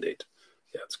CDC mandate.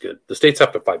 Yeah, it's good. The states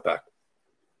have to fight back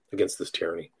against this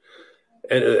tyranny.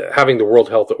 And having the World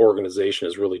Health Organization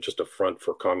is really just a front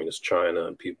for communist China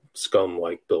and scum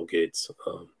like Bill Gates.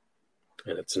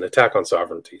 And it's an attack on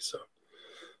sovereignty, so it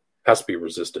has to be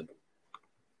resisted.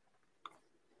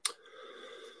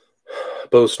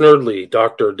 Bo Snerdley,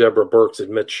 Dr. Deborah Birx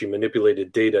admits she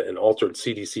manipulated data and altered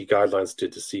CDC guidelines to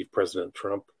deceive President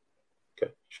Trump.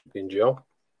 Okay, should be in jail.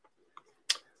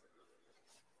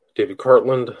 David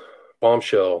Cartland,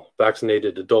 bombshell,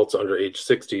 vaccinated adults under age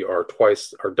 60 are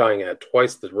dying at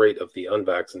twice the rate of the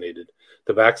unvaccinated.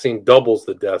 The vaccine doubles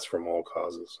the deaths from all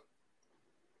causes.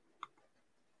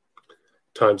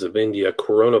 Times of India,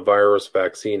 coronavirus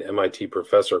vaccine MIT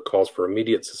professor calls for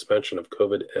immediate suspension of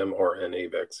COVID mRNA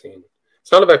vaccine.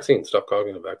 It's not a vaccine. Stop calling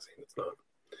it a vaccine. It's not.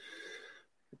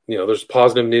 There's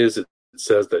positive news. It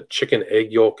says that chicken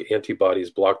egg yolk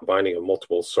antibodies block binding of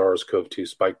multiple SARS-CoV-2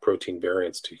 spike protein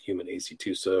variants to human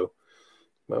AC2. So you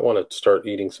might want to start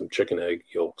eating some chicken egg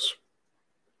yolks.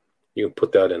 You can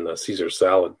put that in the Caesar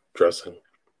salad dressing.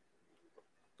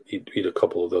 Eat a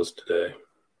couple of those today,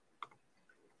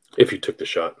 if you took the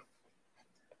shot.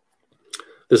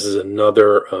 This is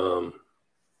another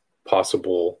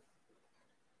possible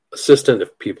assistant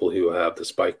of people who have the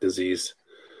spike disease.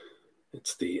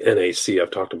 It's the NAC. I've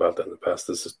talked about that in the past.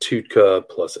 This is TUDCA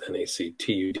plus NAC,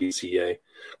 TUDCA.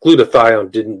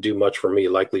 Glutathione didn't do much for me,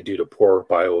 likely due to poor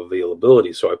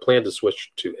bioavailability. So I planned to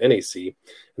switch to NAC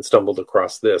and stumbled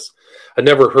across this. I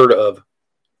never heard of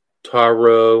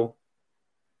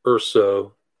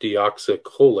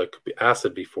tauroursodeoxycholic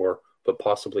acid before, but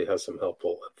possibly has some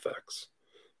helpful effects.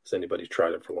 Has anybody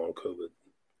tried it for long COVID?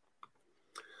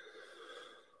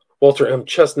 Walter M.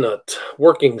 Chestnut,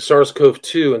 working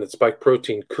SARS-CoV-2 and its spike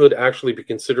protein could actually be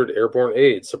considered airborne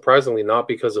AIDS. Surprisingly, not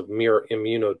because of mere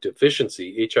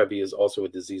immunodeficiency. HIV is also a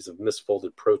disease of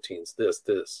misfolded proteins.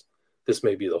 This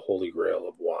may be the holy grail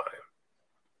of why.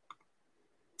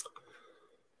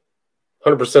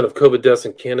 100% of COVID deaths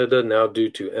in Canada now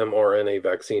due to mRNA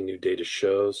vaccine, new data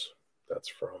shows. That's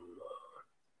from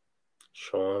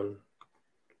Sean.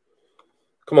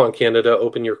 Come on, Canada,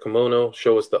 open your kimono.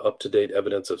 Show us the up-to-date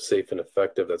evidence of safe and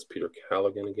effective. That's Peter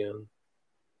Callaghan again.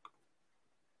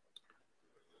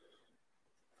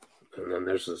 And then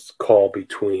there's this call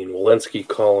between Walensky,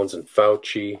 Collins, and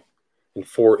Fauci, and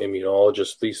 4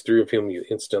 immunologists, these 3 of whom you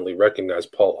instantly recognize: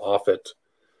 Paul Offit,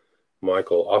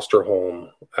 Michael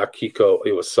Osterholm, Akiko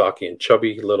Iwasaki, and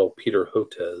chubby little Peter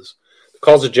Hotez. The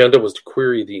call's agenda was to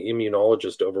query the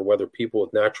immunologist over whether people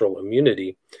with natural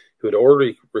immunity who had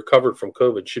already recovered from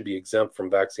COVID should be exempt from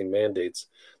vaccine mandates.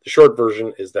 The short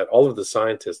version is that all of the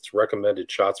scientists recommended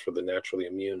shots for the naturally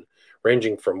immune,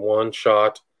 ranging from 1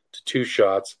 shot to 2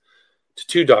 shots, to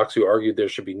 2 docs who argued there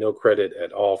should be no credit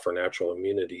at all for natural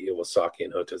immunity, Iwasaki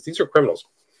and Hotez. These are criminals.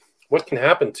 What can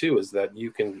happen, too, is that you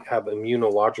can have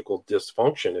immunological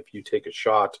dysfunction if you take a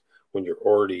shot when you're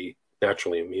already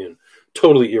naturally immune.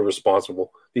 Totally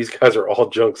irresponsible. These guys are all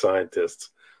junk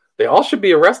scientists. They all should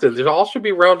be arrested. They all should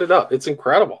be rounded up. It's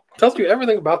incredible. It tells you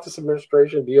everything about this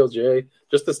administration, DOJ,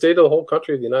 just the state of the whole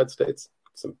country of the United States.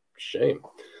 It's a shame.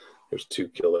 There's 2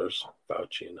 killers,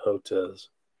 Fauci and Hotez.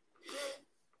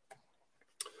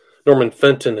 Norman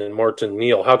Fenton and Martin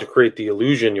Neal, how to create the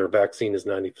illusion your vaccine is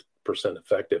 90%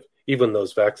 effective. Even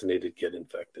those vaccinated get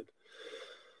infected.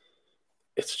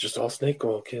 It's just all snake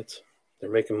oil, kids. They're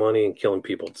making money and killing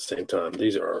people at the same time.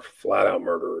 These are flat-out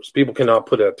murderers. People cannot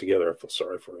put that together. I feel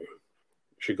sorry for you.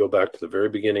 should go back to the very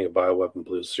beginning of Bioweapon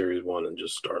Blues Series 1 and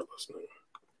just start listening.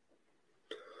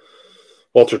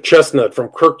 Walter Chestnut, from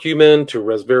curcumin to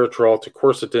resveratrol to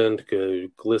quercetin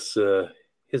to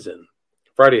glycyrrhizin.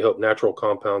 Friday Hope, natural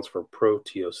compounds for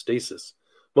proteostasis.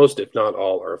 Most, if not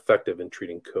all, are effective in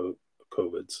treating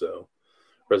COVID. So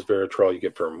resveratrol you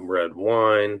get from red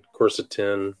wine,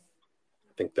 quercetin,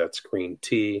 I think that's green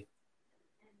tea.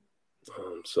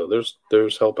 So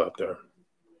there's help out there.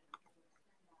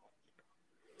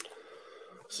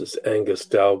 This is Angus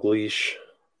Dalgleish.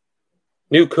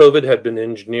 New COVID had been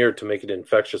engineered to make it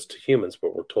infectious to humans,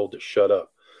 but we're told to shut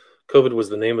up. COVID was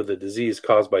the name of the disease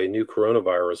caused by a new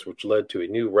coronavirus, which led to a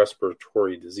new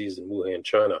respiratory disease in Wuhan,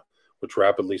 China, which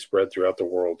rapidly spread throughout the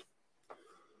world.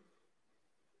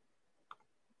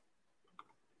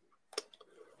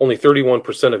 Only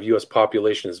 31% of U.S.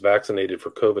 population is vaccinated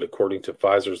for COVID, according to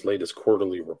Pfizer's latest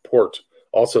quarterly report.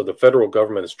 Also, the federal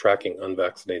government is tracking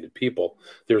unvaccinated people.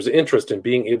 There's interest in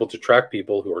being able to track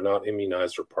people who are not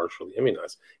immunized or partially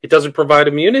immunized. It doesn't provide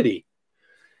immunity.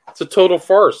 It's a total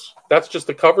farce. That's just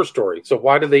a cover story. So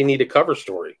why do they need a cover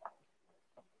story?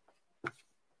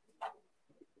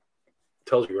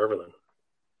 Tells you everything.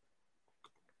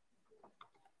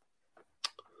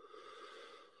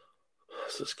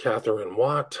 This is Catherine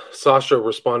Watt. Sasha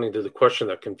responding to the question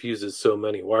that confuses so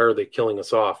many. Why are they killing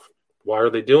us off? Why are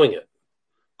they doing it?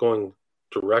 Going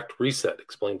direct reset,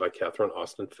 explained by Catherine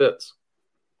Austin Fitz.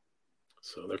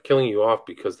 So they're killing you off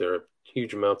because there are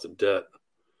huge amounts of debt.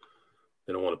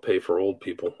 They don't want to pay for old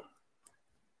people.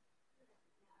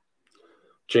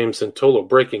 James Santolo,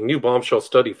 breaking. New bombshell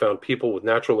study found people with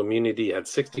natural immunity had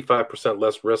 65%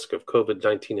 less risk of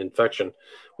COVID-19 infection,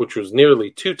 which was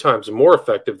nearly 2 times more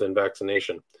effective than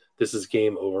vaccination. This is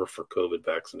game over for COVID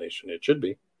vaccination. It should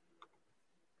be.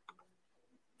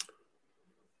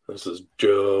 This is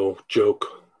Joke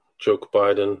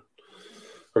Biden.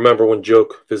 Remember when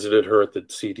Joke visited her at the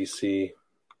CDC?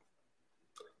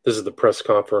 This is the press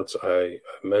conference I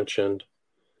mentioned.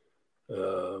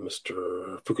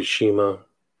 Mr. Fukushima.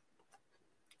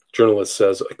 Journalist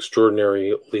says,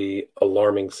 extraordinarily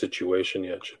alarming situation.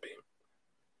 Yeah, it should be.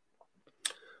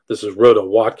 This is Rhoda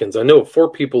Watkins. I know of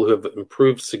 4 people who have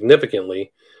improved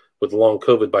significantly with long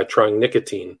COVID by trying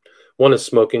nicotine. 1 is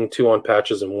smoking, 2 on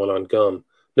patches, and 1 on gum.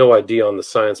 No idea on the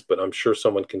science, but I'm sure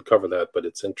someone can cover that, but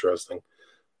it's interesting.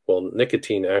 Well,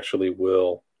 nicotine actually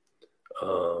will,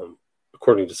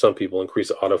 according to some people,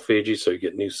 increase autophagy, so you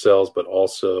get new cells, but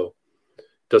also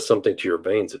does something to your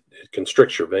veins. It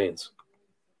constricts your veins.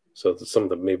 So some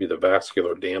of maybe the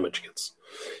vascular damage gets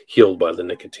healed by the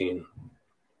nicotine.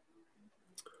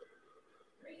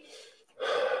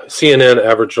 CNN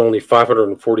averaged only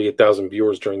 548,000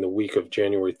 viewers during the week of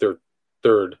January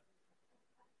 3rd,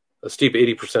 a steep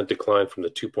 80% decline from the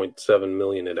 2.7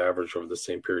 million it averaged over the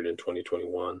same period in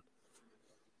 2021.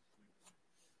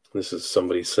 This is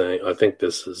somebody saying, I think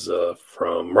this is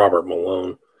from Robert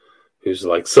Malone, who's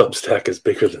like, Substack is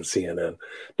bigger than CNN.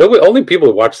 Only people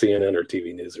who watch CNN or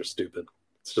TV news are stupid.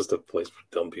 It's just a place for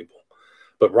dumb people.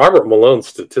 But Robert Malone's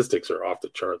statistics are off the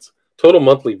charts. Total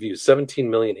monthly views,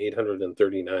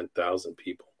 17,839,000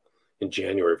 people in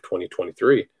January of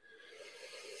 2023.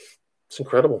 It's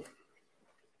incredible.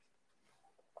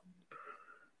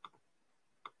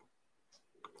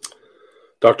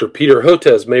 Dr. Peter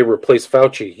Hotez may replace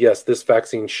Fauci. Yes, this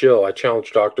vaccine shill. I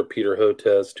challenged Dr. Peter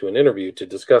Hotez to an interview to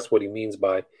discuss what he means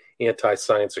by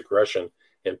anti-science aggression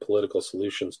and political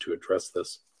solutions to address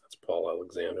this. That's Paul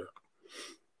Alexander.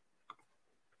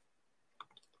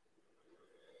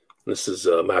 This is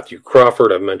Matthew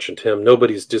Crawford. I've mentioned him.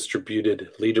 Nobody's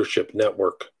distributed leadership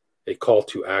network, a call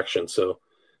to action. So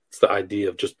it's the idea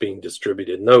of just being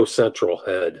distributed. No central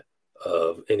head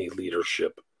of any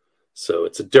leadership. So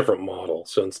it's a different model.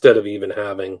 So instead of even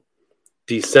having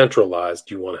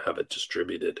decentralized, you want to have it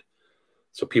distributed.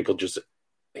 So people just,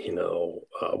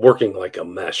 working like a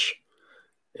mesh.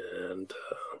 And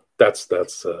that's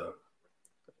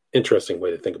interesting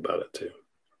way to think about it too.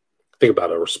 Think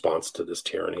about a response to this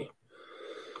tyranny.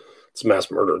 It's mass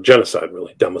murder, genocide,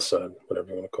 really, democide, whatever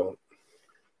you want to call it.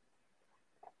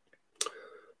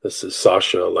 This is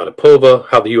Sasha Latipova,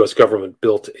 how the U.S. government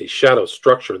built a shadow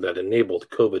structure that enabled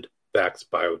COVID-vax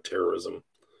bioterrorism.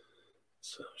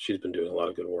 So she's been doing a lot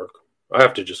of good work. I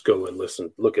have to just go and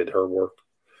look at her work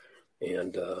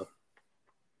and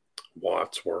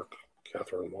Watt's work,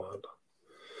 Catherine Watt.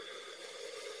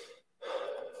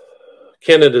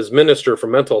 Canada's Minister for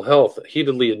Mental Health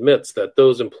heatedly admits that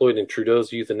those employed in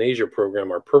Trudeau's euthanasia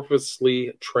program are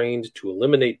purposely trained to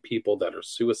eliminate people that are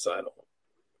suicidal.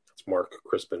 That's Mark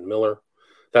Crispin Miller.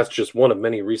 That's just one of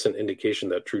many recent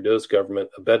indications that Trudeau's government,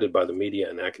 abetted by the media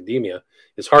and academia,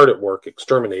 is hard at work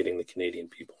exterminating the Canadian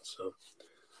people. So,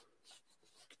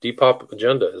 Depop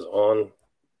agenda is on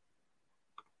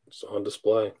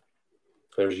display.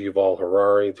 There's Yuval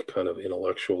Harari, the kind of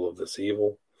intellectual of this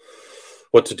evil.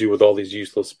 What to do with all these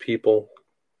useless people.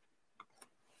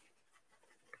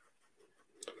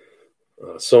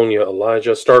 Sonia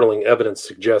Elijah, startling evidence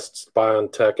suggests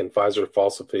BioNTech and Pfizer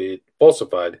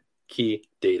falsified key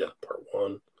data, part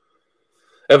 1.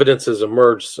 Evidence has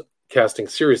emerged casting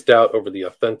serious doubt over the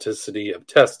authenticity of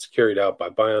tests carried out by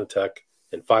BioNTech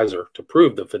and Pfizer to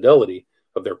prove the fidelity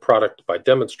of their product by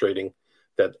demonstrating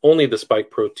that only the spike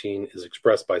protein is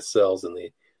expressed by cells in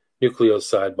the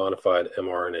nucleoside modified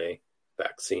mRNA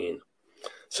vaccine.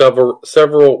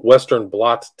 Several Western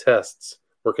blot tests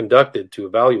were conducted to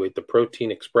evaluate the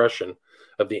protein expression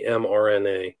of the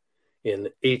mRNA in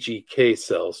HEK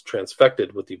cells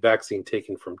transfected with the vaccine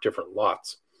taken from different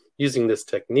lots. Using this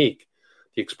technique,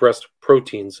 the expressed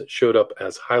proteins showed up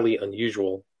as highly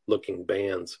unusual looking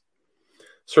bands.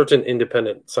 Certain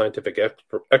independent scientific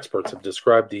experts have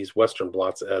described these Western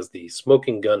blots as the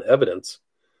smoking gun evidence,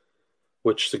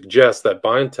 which suggests that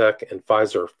BioNTech and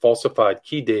Pfizer falsified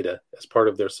key data as part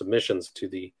of their submissions to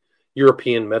the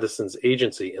European Medicines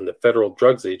Agency and the Federal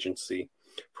Drugs Agency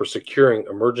for securing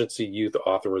emergency use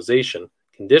authorization,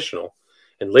 conditional,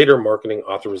 and later marketing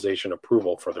authorization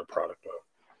approval for their product.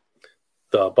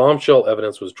 The bombshell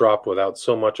evidence was dropped without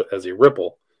so much as a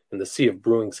ripple in the sea of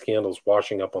brewing scandals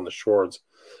washing up on the shores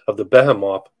of the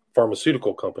behemoth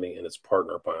pharmaceutical company and its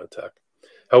partner, BioNTech.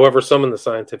 However, some in the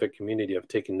scientific community have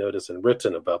taken notice and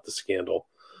written about the scandal,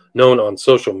 known on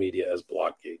social media as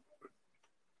Blotgate.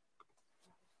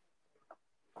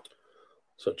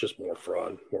 So just more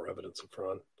fraud, more evidence of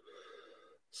fraud.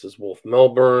 This is Wolf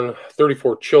Melbourne.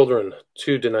 34 children,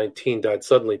 2 to 19, died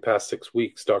suddenly past 6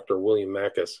 weeks, Dr. William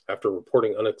Mackis, after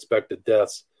reporting unexpected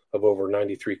deaths of over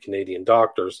 93 Canadian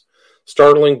doctors.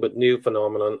 Startling but new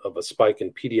phenomenon of a spike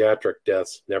in pediatric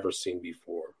deaths never seen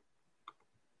before.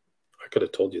 I could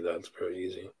have told you that. It's very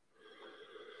easy.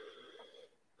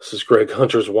 This is Greg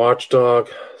Hunter's watchdog.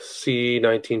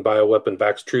 C-19 bioweapon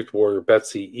vax truth warrior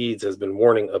Betsy Eads has been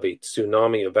warning of a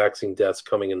tsunami of vaccine deaths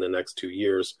coming in the next 2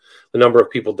 years. The number of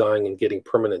people dying and getting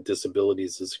permanent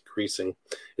disabilities is increasing.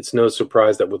 It's no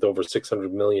surprise that with over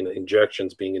 600 million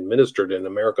injections being administered in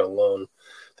America alone,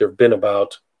 there have been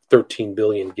about 13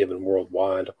 billion given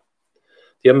worldwide.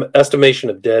 The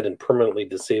estimation of dead and permanently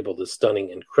disabled is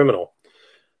stunning and criminal.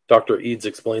 Dr. Eads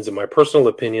explains, in my personal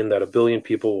opinion, that 1 billion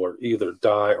people will either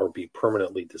die or be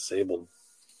permanently disabled.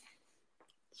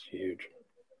 It's huge.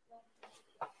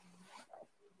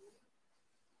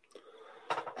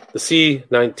 The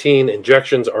C-19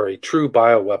 injections are a true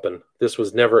bioweapon. This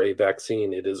was never a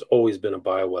vaccine. It has always been a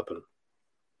bioweapon.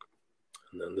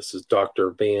 And then this is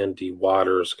Dr. Van D.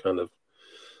 Waters' kind of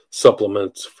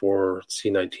supplements for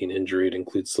C-19 injury. It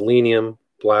includes selenium,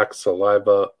 black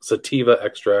sativa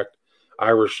extract,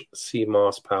 Irish sea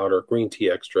moss powder, green tea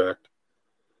extract,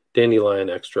 dandelion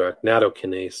extract,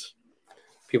 nattokinase.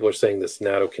 People are saying this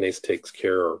nattokinase takes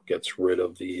care or gets rid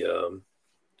of the,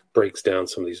 breaks down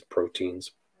some of these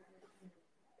proteins.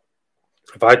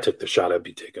 If I took the shot, I'd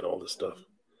be taking all this stuff.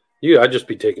 I'd just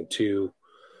be taking 2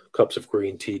 cups of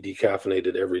green tea,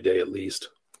 decaffeinated every day at least,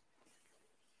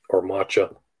 or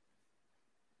matcha.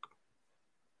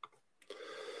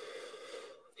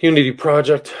 Unity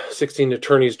Project, 16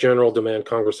 attorneys general demand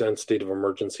Congress end state of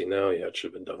emergency now. Yeah, it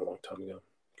should have been done a long time ago.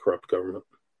 Corrupt government.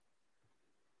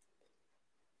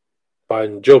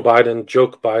 Joe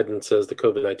Biden says the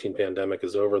COVID-19 pandemic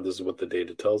is over. This is what the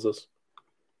data tells us.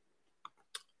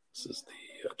 This is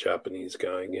the Japanese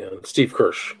guy again. Steve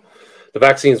Kirsch. The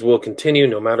vaccines will continue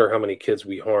no matter how many kids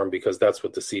we harm because that's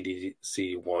what the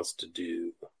CDC wants to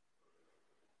do.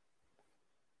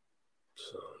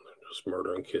 So they're just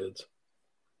murdering kids.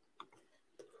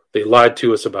 They lied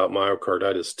to us about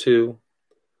myocarditis too.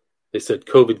 They said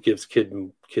COVID gives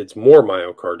kids more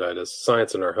myocarditis.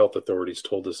 Science and our health authorities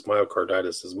told us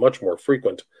myocarditis is much more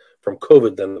frequent from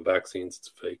COVID than the vaccines. It's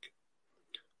fake.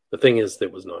 The thing is,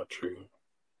 that was not true.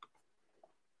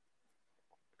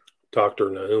 Dr.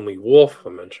 Naomi Wolf, I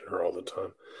mention her all the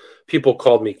time. People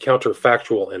called me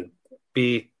counterfactual and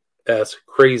BS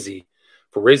crazy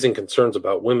for raising concerns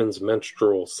about women's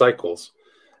menstrual cycles.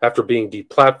 After being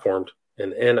deplatformed,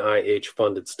 an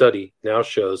NIH-funded study now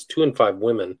shows 2 in 5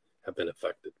 women have been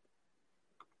affected.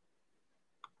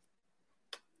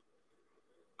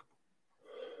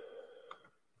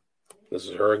 This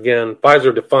is her again.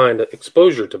 Pfizer defined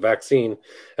exposure to vaccine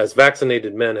as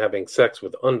vaccinated men having sex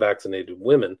with unvaccinated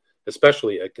women,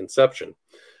 especially at conception.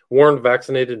 warned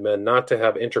vaccinated men not to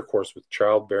have intercourse with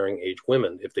childbearing age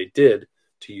women. If they did,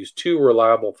 to use 2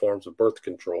 reliable forms of birth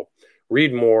control.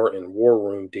 Read more in War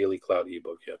Room Daily Cloud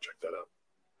ebook. Yeah, check that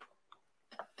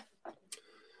out.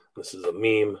 This is a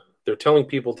meme. They're telling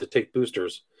people to take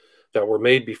boosters that were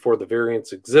made before the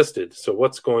variants existed. So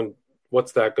what's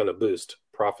that going to boost?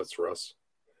 Profits, Russ.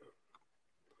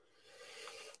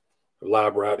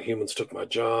 Lab rat, humans took my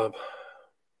job.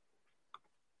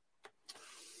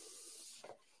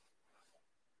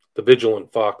 The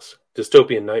Vigilant Fox,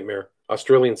 dystopian nightmare.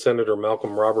 Australian Senator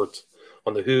Malcolm Roberts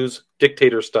on the WHO's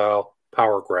dictator-style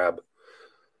power grab.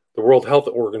 The World Health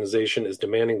Organization is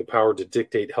demanding the power to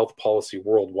dictate health policy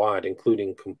worldwide,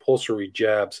 including compulsory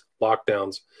jabs,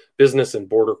 lockdowns, business and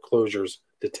border closures,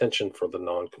 detention for the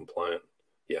non-compliant.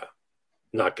 Yeah,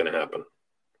 not going to happen.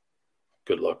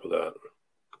 Good luck with that.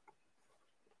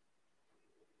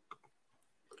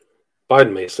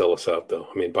 Biden may sell us out, though.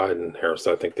 I mean, Biden and Harris,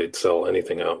 I think they'd sell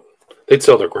anything out. They'd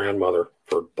sell their grandmother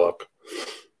for $1.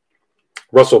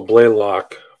 Russell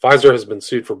Blaylock. Pfizer has been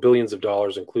sued for billions of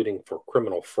dollars, including for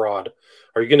criminal fraud.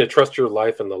 Are you going to trust your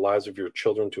life and the lives of your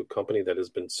children to a company that has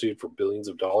been sued for billions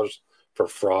of dollars for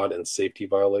fraud and safety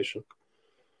violation?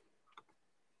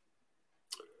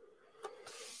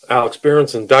 Alex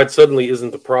Berenson, died suddenly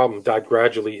isn't the problem. Died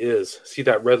gradually is. See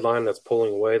that red line that's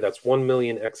pulling away? That's 1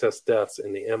 million excess deaths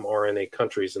in the mRNA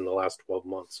countries in the last 12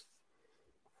 months.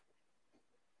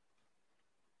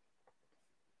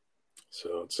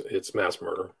 So it's mass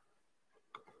murder.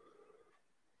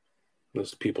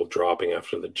 There's people dropping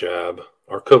after the jab.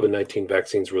 Are COVID-19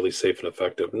 vaccines really safe and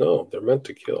effective? No, they're meant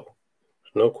to kill.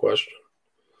 No question.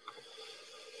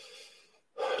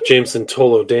 Jameson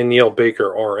Tolo, Danielle Baker,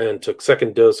 RN, took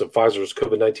second dose of Pfizer's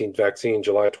COVID-19 vaccine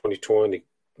July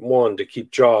 2021 to keep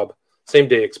job. Same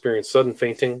day experienced sudden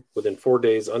fainting. Within 4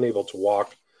 days, unable to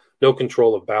walk. No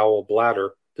control of bowel,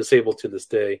 bladder. Disabled to this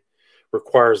day.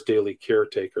 Requires daily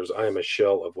caretakers. I am a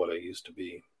shell of what I used to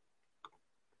be.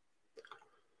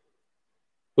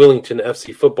 Willington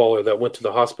FC footballer that went to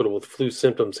the hospital with flu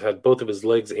symptoms had both of his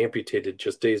legs amputated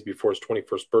just days before his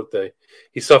 21st birthday.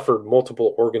 He suffered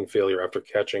multiple organ failure after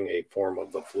catching a form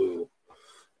of the flu.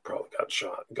 Probably got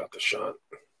the shot.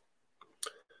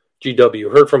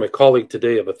 GW, heard from a colleague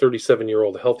today of a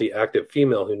 37-year-old healthy, active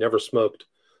female who never smoked,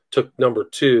 took number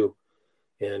 2,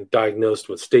 and diagnosed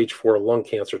with stage 4 lung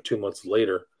cancer 2 months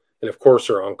later. And of course,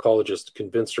 her oncologist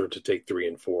convinced her to take 3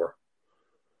 and 4.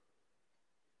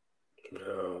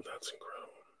 No, that's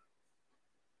incredible.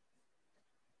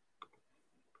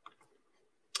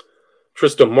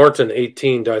 Trista Martin,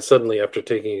 18, died suddenly after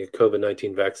taking a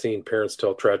COVID-19 vaccine. Parents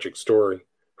tell tragic story.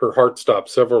 Her heart stopped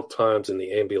several times in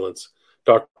the ambulance.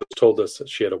 Doctors told us that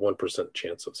she had a 1%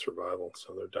 chance of survival,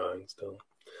 so they're dying still.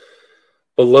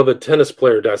 Beloved tennis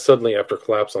player died suddenly after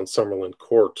collapse on Summerlin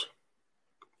Court.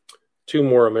 2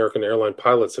 more American airline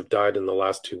pilots have died in the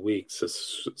last 2 weeks. A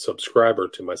subscriber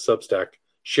to my Substack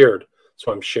shared,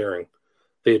 so I'm sharing.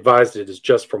 They advised it is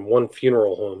just from one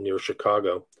funeral home near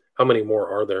Chicago. How many more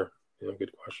are there? Yeah,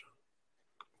 good question.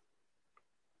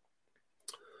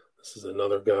 This is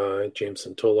another guy, James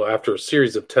Santolo. After a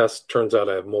series of tests, turns out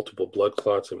I have multiple blood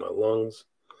clots in my lungs.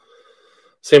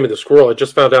 Sammy the Squirrel, I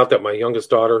just found out that my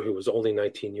youngest daughter, who was only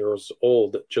 19 years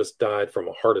old, just died from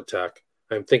a heart attack.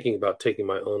 I am thinking about taking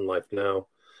my own life now.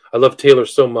 I love Taylor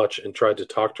so much and tried to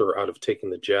talk to her out of taking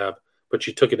the jab, but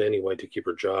she took it anyway to keep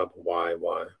her job. Why?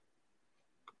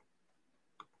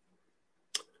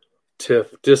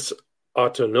 Tiff,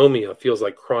 dysautonomia feels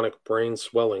like chronic brain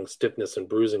swelling, stiffness, and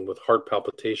bruising with heart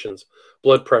palpitations,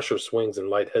 blood pressure swings, and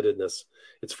lightheadedness.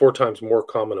 It's 4 times more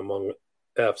common among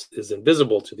Fs, is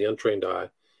invisible to the untrained eye,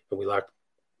 and we lack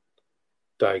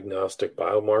diagnostic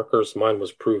biomarkers. Mine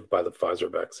was proved by the Pfizer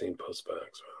vaccine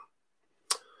post-vax.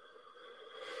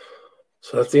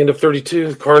 So that's the end of 32.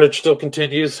 The carnage still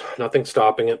continues. Nothing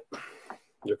stopping it.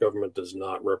 Your government does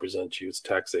not represent you. It's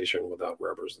taxation without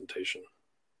representation.